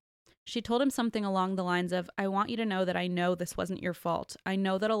met. She told him something along the lines of, I want you to know that I know this wasn't your fault. I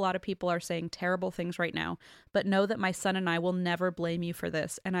know that a lot of people are saying terrible things right now, but know that my son and I will never blame you for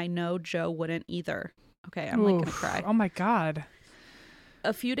this, and I know Joe wouldn't either. Okay, I'm like gonna cry. Oh my God.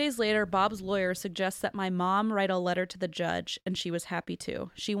 A few days later, Bob's lawyer suggests that my mom write a letter to the judge, and she was happy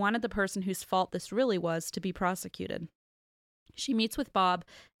to. She wanted the person whose fault this really was to be prosecuted. She meets with Bob,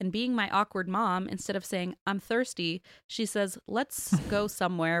 and being my awkward mom, instead of saying, I'm thirsty, she says, let's go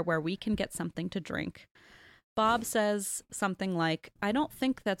somewhere where we can get something to drink. Bob says something like, I don't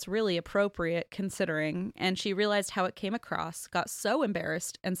think that's really appropriate considering, and she realized how it came across, got so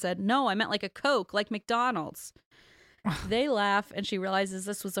embarrassed, and said, no, I meant like a Coke, like McDonald's. They laugh, and she realizes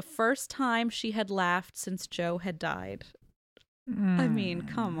this was the first time she had laughed since Joe had died. I mean,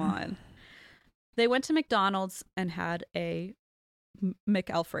 come on. They went to McDonald's and had a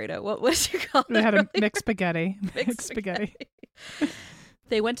McAlfredo. What would you call it? They had a mixed spaghetti. Mixed spaghetti.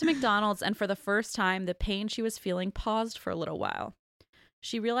 They went to McDonald's, and for the first time, the pain she was feeling paused for a little while.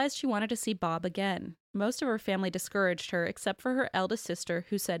 She realized she wanted to see Bob again. Most of her family discouraged her, except for her eldest sister,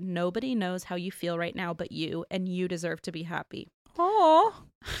 who said, nobody knows how you feel right now but you, and you deserve to be happy. Aww.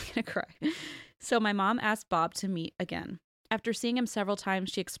 I'm gonna cry. So my mom asked Bob to meet again. After seeing him several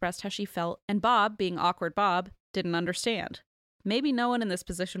times, she expressed how she felt, and Bob, being awkward Bob, didn't understand. Maybe no one in this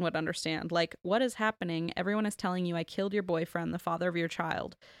position would understand. Like, what is happening? Everyone is telling you I killed your boyfriend, the father of your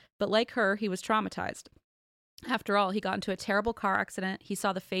child. But like her, he was traumatized. After all, he got into a terrible car accident. He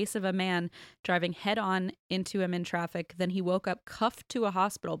saw the face of a man driving head-on into him in traffic. Then he woke up cuffed to a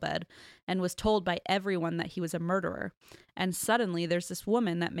hospital bed and was told by everyone that he was a murderer. And suddenly, there's this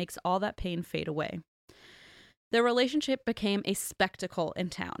woman that makes all that pain fade away. Their relationship became a spectacle in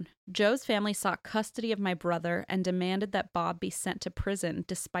town. Joe's family sought custody of my brother and demanded that Bob be sent to prison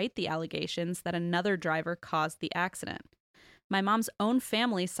despite the allegations that another driver caused the accident. My mom's own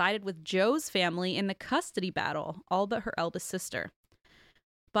family sided with Joe's family in the custody battle, all but her eldest sister.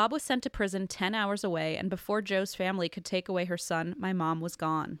 Bob was sent to prison 10 hours away, and before Joe's family could take away her son, my mom was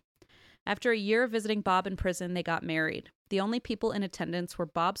gone. After a year of visiting Bob in prison, they got married. The only people in attendance were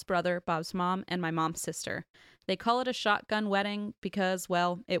Bob's brother, Bob's mom, and my mom's sister. They call it a shotgun wedding because,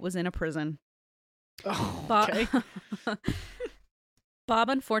 well, it was in a prison. Oh, okay. Bob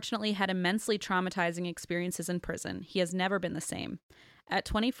unfortunately had immensely traumatizing experiences in prison. He has never been the same. At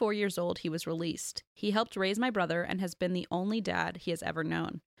 24 years old, he was released. He helped raise my brother and has been the only dad he has ever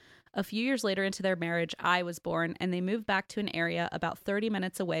known. A few years later into their marriage, I was born, and they moved back to an area about 30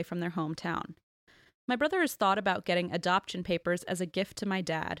 minutes away from their hometown. My brother has thought about getting adoption papers as a gift to my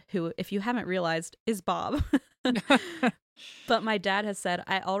dad, who, if you haven't realized, is Bob. But my dad has said,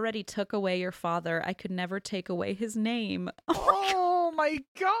 I already took away your father. I could never take away his name. Oh my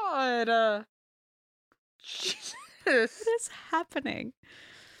God. Jesus. What is happening?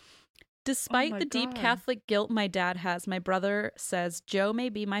 Despite the deep Catholic guilt my dad has, my brother says, Joe may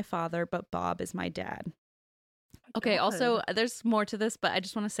be my father, but Bob is my dad. Okay, also, there's more to this, but I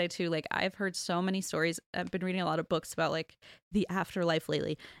just want to say, too, like, I've heard so many stories. I've been reading a lot of books about, like, the afterlife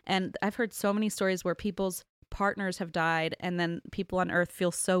lately, and I've heard so many stories where people's partners have died, and then people on Earth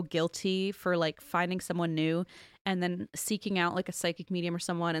feel so guilty for, like, finding someone new, and then seeking out, like, a psychic medium or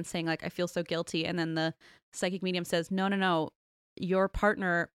someone and saying, like, I feel so guilty, and then the psychic medium says, no, your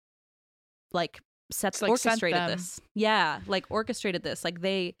partner, like, orchestrated this. Yeah, like, orchestrated this. Like,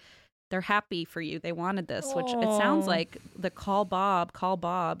 they're happy for you. They wanted this, which it sounds like the call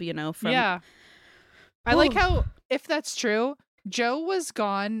Bob, you know, from... Yeah. I like how, if that's true, Joe was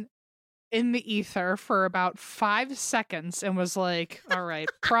gone in the ether for about 5 seconds and was like, all right,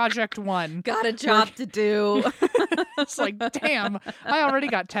 project one. Got a job to do. It's like, damn, I already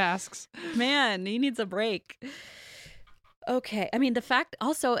got tasks. Man, he needs a break. Okay. I mean, the fact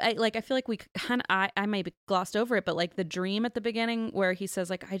also, I feel like we kind of, I maybe glossed over it, but like the dream at the beginning where he says,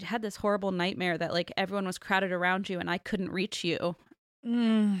 like, I had this horrible nightmare that like everyone was crowded around you and I couldn't reach you.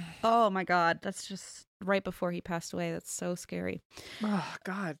 Oh my God. That's just right before he passed away. That's so scary. Oh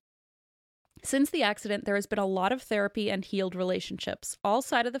God. Since the accident, there has been a lot of therapy and healed relationships. All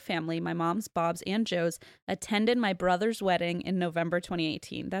side of the family, my mom's, Bob's, and Joe's, attended my brother's wedding in November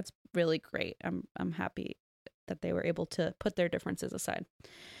 2018. That's really great. I'm happy that they were able to put their differences aside.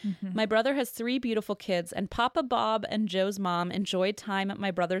 Mm-hmm. My brother has 3 beautiful kids, and Papa Bob and Joe's mom enjoyed time at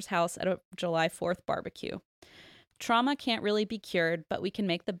my brother's house at a July 4th barbecue. Trauma can't really be cured, but we can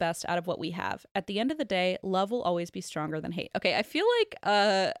make the best out of what we have. At the end of the day, love will always be stronger than hate. Okay, I feel like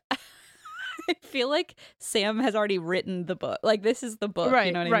I feel like Sam has already written the book. Like, this is the book, right,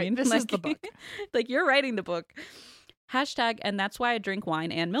 you know what I mean? This like, is the book. Like, you're writing the book. Hashtag, and that's why I drink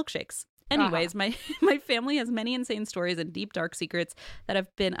wine and milkshakes. Anyways, my family has many insane stories and deep, dark secrets that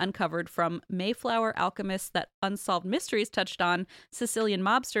have been uncovered, from Mayflower alchemists that Unsolved Mysteries touched on, Sicilian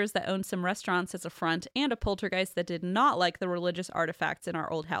mobsters that owned some restaurants as a front, and a poltergeist that did not like the religious artifacts in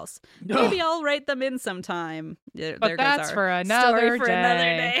our old house. Maybe I'll write them in sometime. But that's for another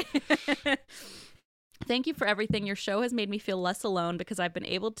day. Thank you for everything. Your show has made me feel less alone because I've been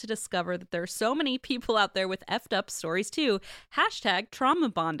able to discover that there are so many people out there with effed up stories too. Hashtag trauma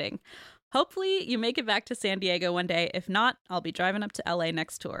bonding. Hopefully you make it back to San Diego one day. If not, I'll be driving up to LA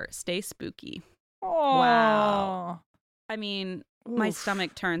next tour. Stay spooky. Oh. Wow. I mean, my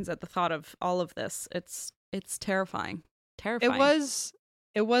stomach turns at the thought of all of this. It's terrifying. Terrifying.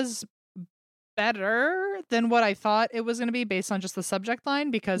 It was better than what I thought it was going to be based on just the subject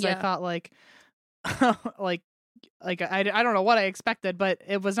line, because I thought like I don't know what I expected, but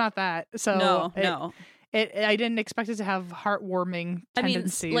it was not that. So no. I didn't expect it to have heartwarming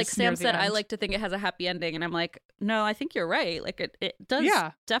tendencies. I mean, like Sam said, I like to think it has a happy ending, and I'm like, no, I think you're right. Like it does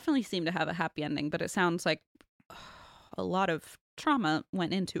definitely seem to have a happy ending, but it sounds like a lot of trauma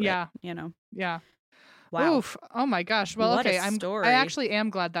went into it. You know? Yeah. Wow. Oof. Oh my gosh. Well, what okay. a story. I actually am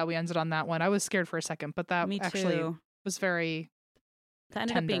glad that we ended on that one. I was scared for a second, but Me actually too. was very That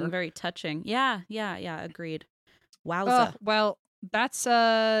ended tender. up being very touching. Yeah. Agreed. Wowza. Well, that's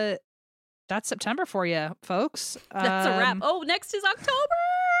that's September for you, folks. That's a wrap. Oh, next is October.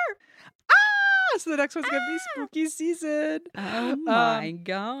 So the next one's gonna be spooky season. Oh my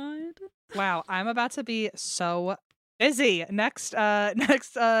god! Wow, I'm about to be so busy. Next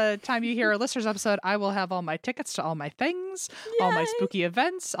time you hear a listeners episode, I will have all my tickets to all my things, all my spooky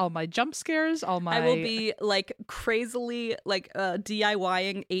events, all my jump scares, all my. I will be like crazily like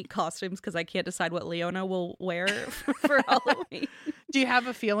DIYing 8 costumes because I can't decide what Leona will wear for Halloween. Do you have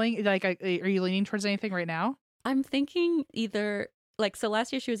a feeling like are you leaning towards anything right now? I'm thinking either. Like, so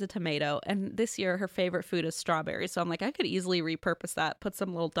last year she was a tomato, and this year her favorite food is strawberry. So I'm like, I could easily repurpose that, put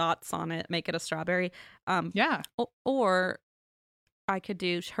some little dots on it, make it a strawberry. Yeah. Or I could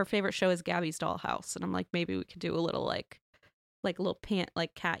do, her favorite show is Gabby's Dollhouse. And I'm like, maybe we could do a little like little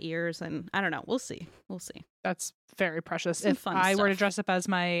like cat ears. And I don't know. We'll see. That's very precious. Some if fun I were to stuff. dress up as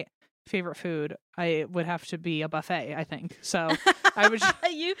my favorite food, I would have to be a buffet, I think. So I would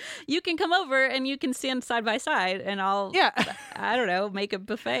you can come over and you can stand side by side and I'll I don't know, make a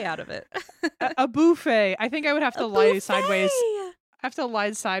buffet out of it. a buffet. I think I would have to lie buffet! sideways. I have to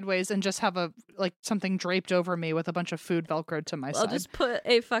lie sideways and just have a like something draped over me with a bunch of food velcroed to my side. I'll just put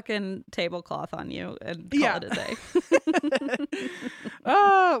a fucking tablecloth on you and call it a day.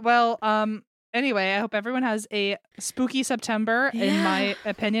 Oh, well, anyway, I hope everyone has a spooky September. Yeah. In my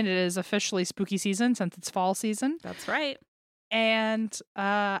opinion, it is officially spooky season since it's fall season. That's right. And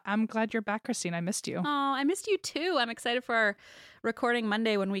I'm glad you're back, Christine. I missed you. Oh, I missed you too. I'm excited for our recording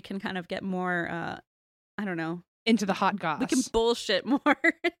Monday when we can kind of get more, I don't know. Into the hot goss. We can bullshit more.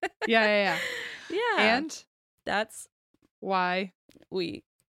 Yeah. Yeah. And that's why we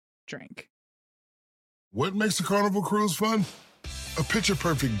drink. What makes a Carnival cruise fun? A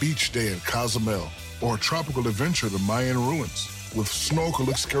picture-perfect beach day at Cozumel or a tropical adventure to Mayan ruins with snorkel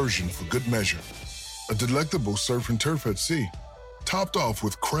excursion for good measure. A delectable surf and turf at sea, topped off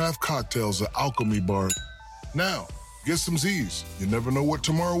with craft cocktails at Alchemy Bar. Now, get some Z's. You never know what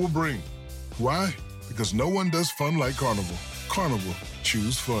tomorrow will bring. Why? Because no one does fun like Carnival. Carnival,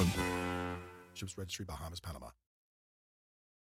 choose fun. Ships Registry, Bahamas, Panama.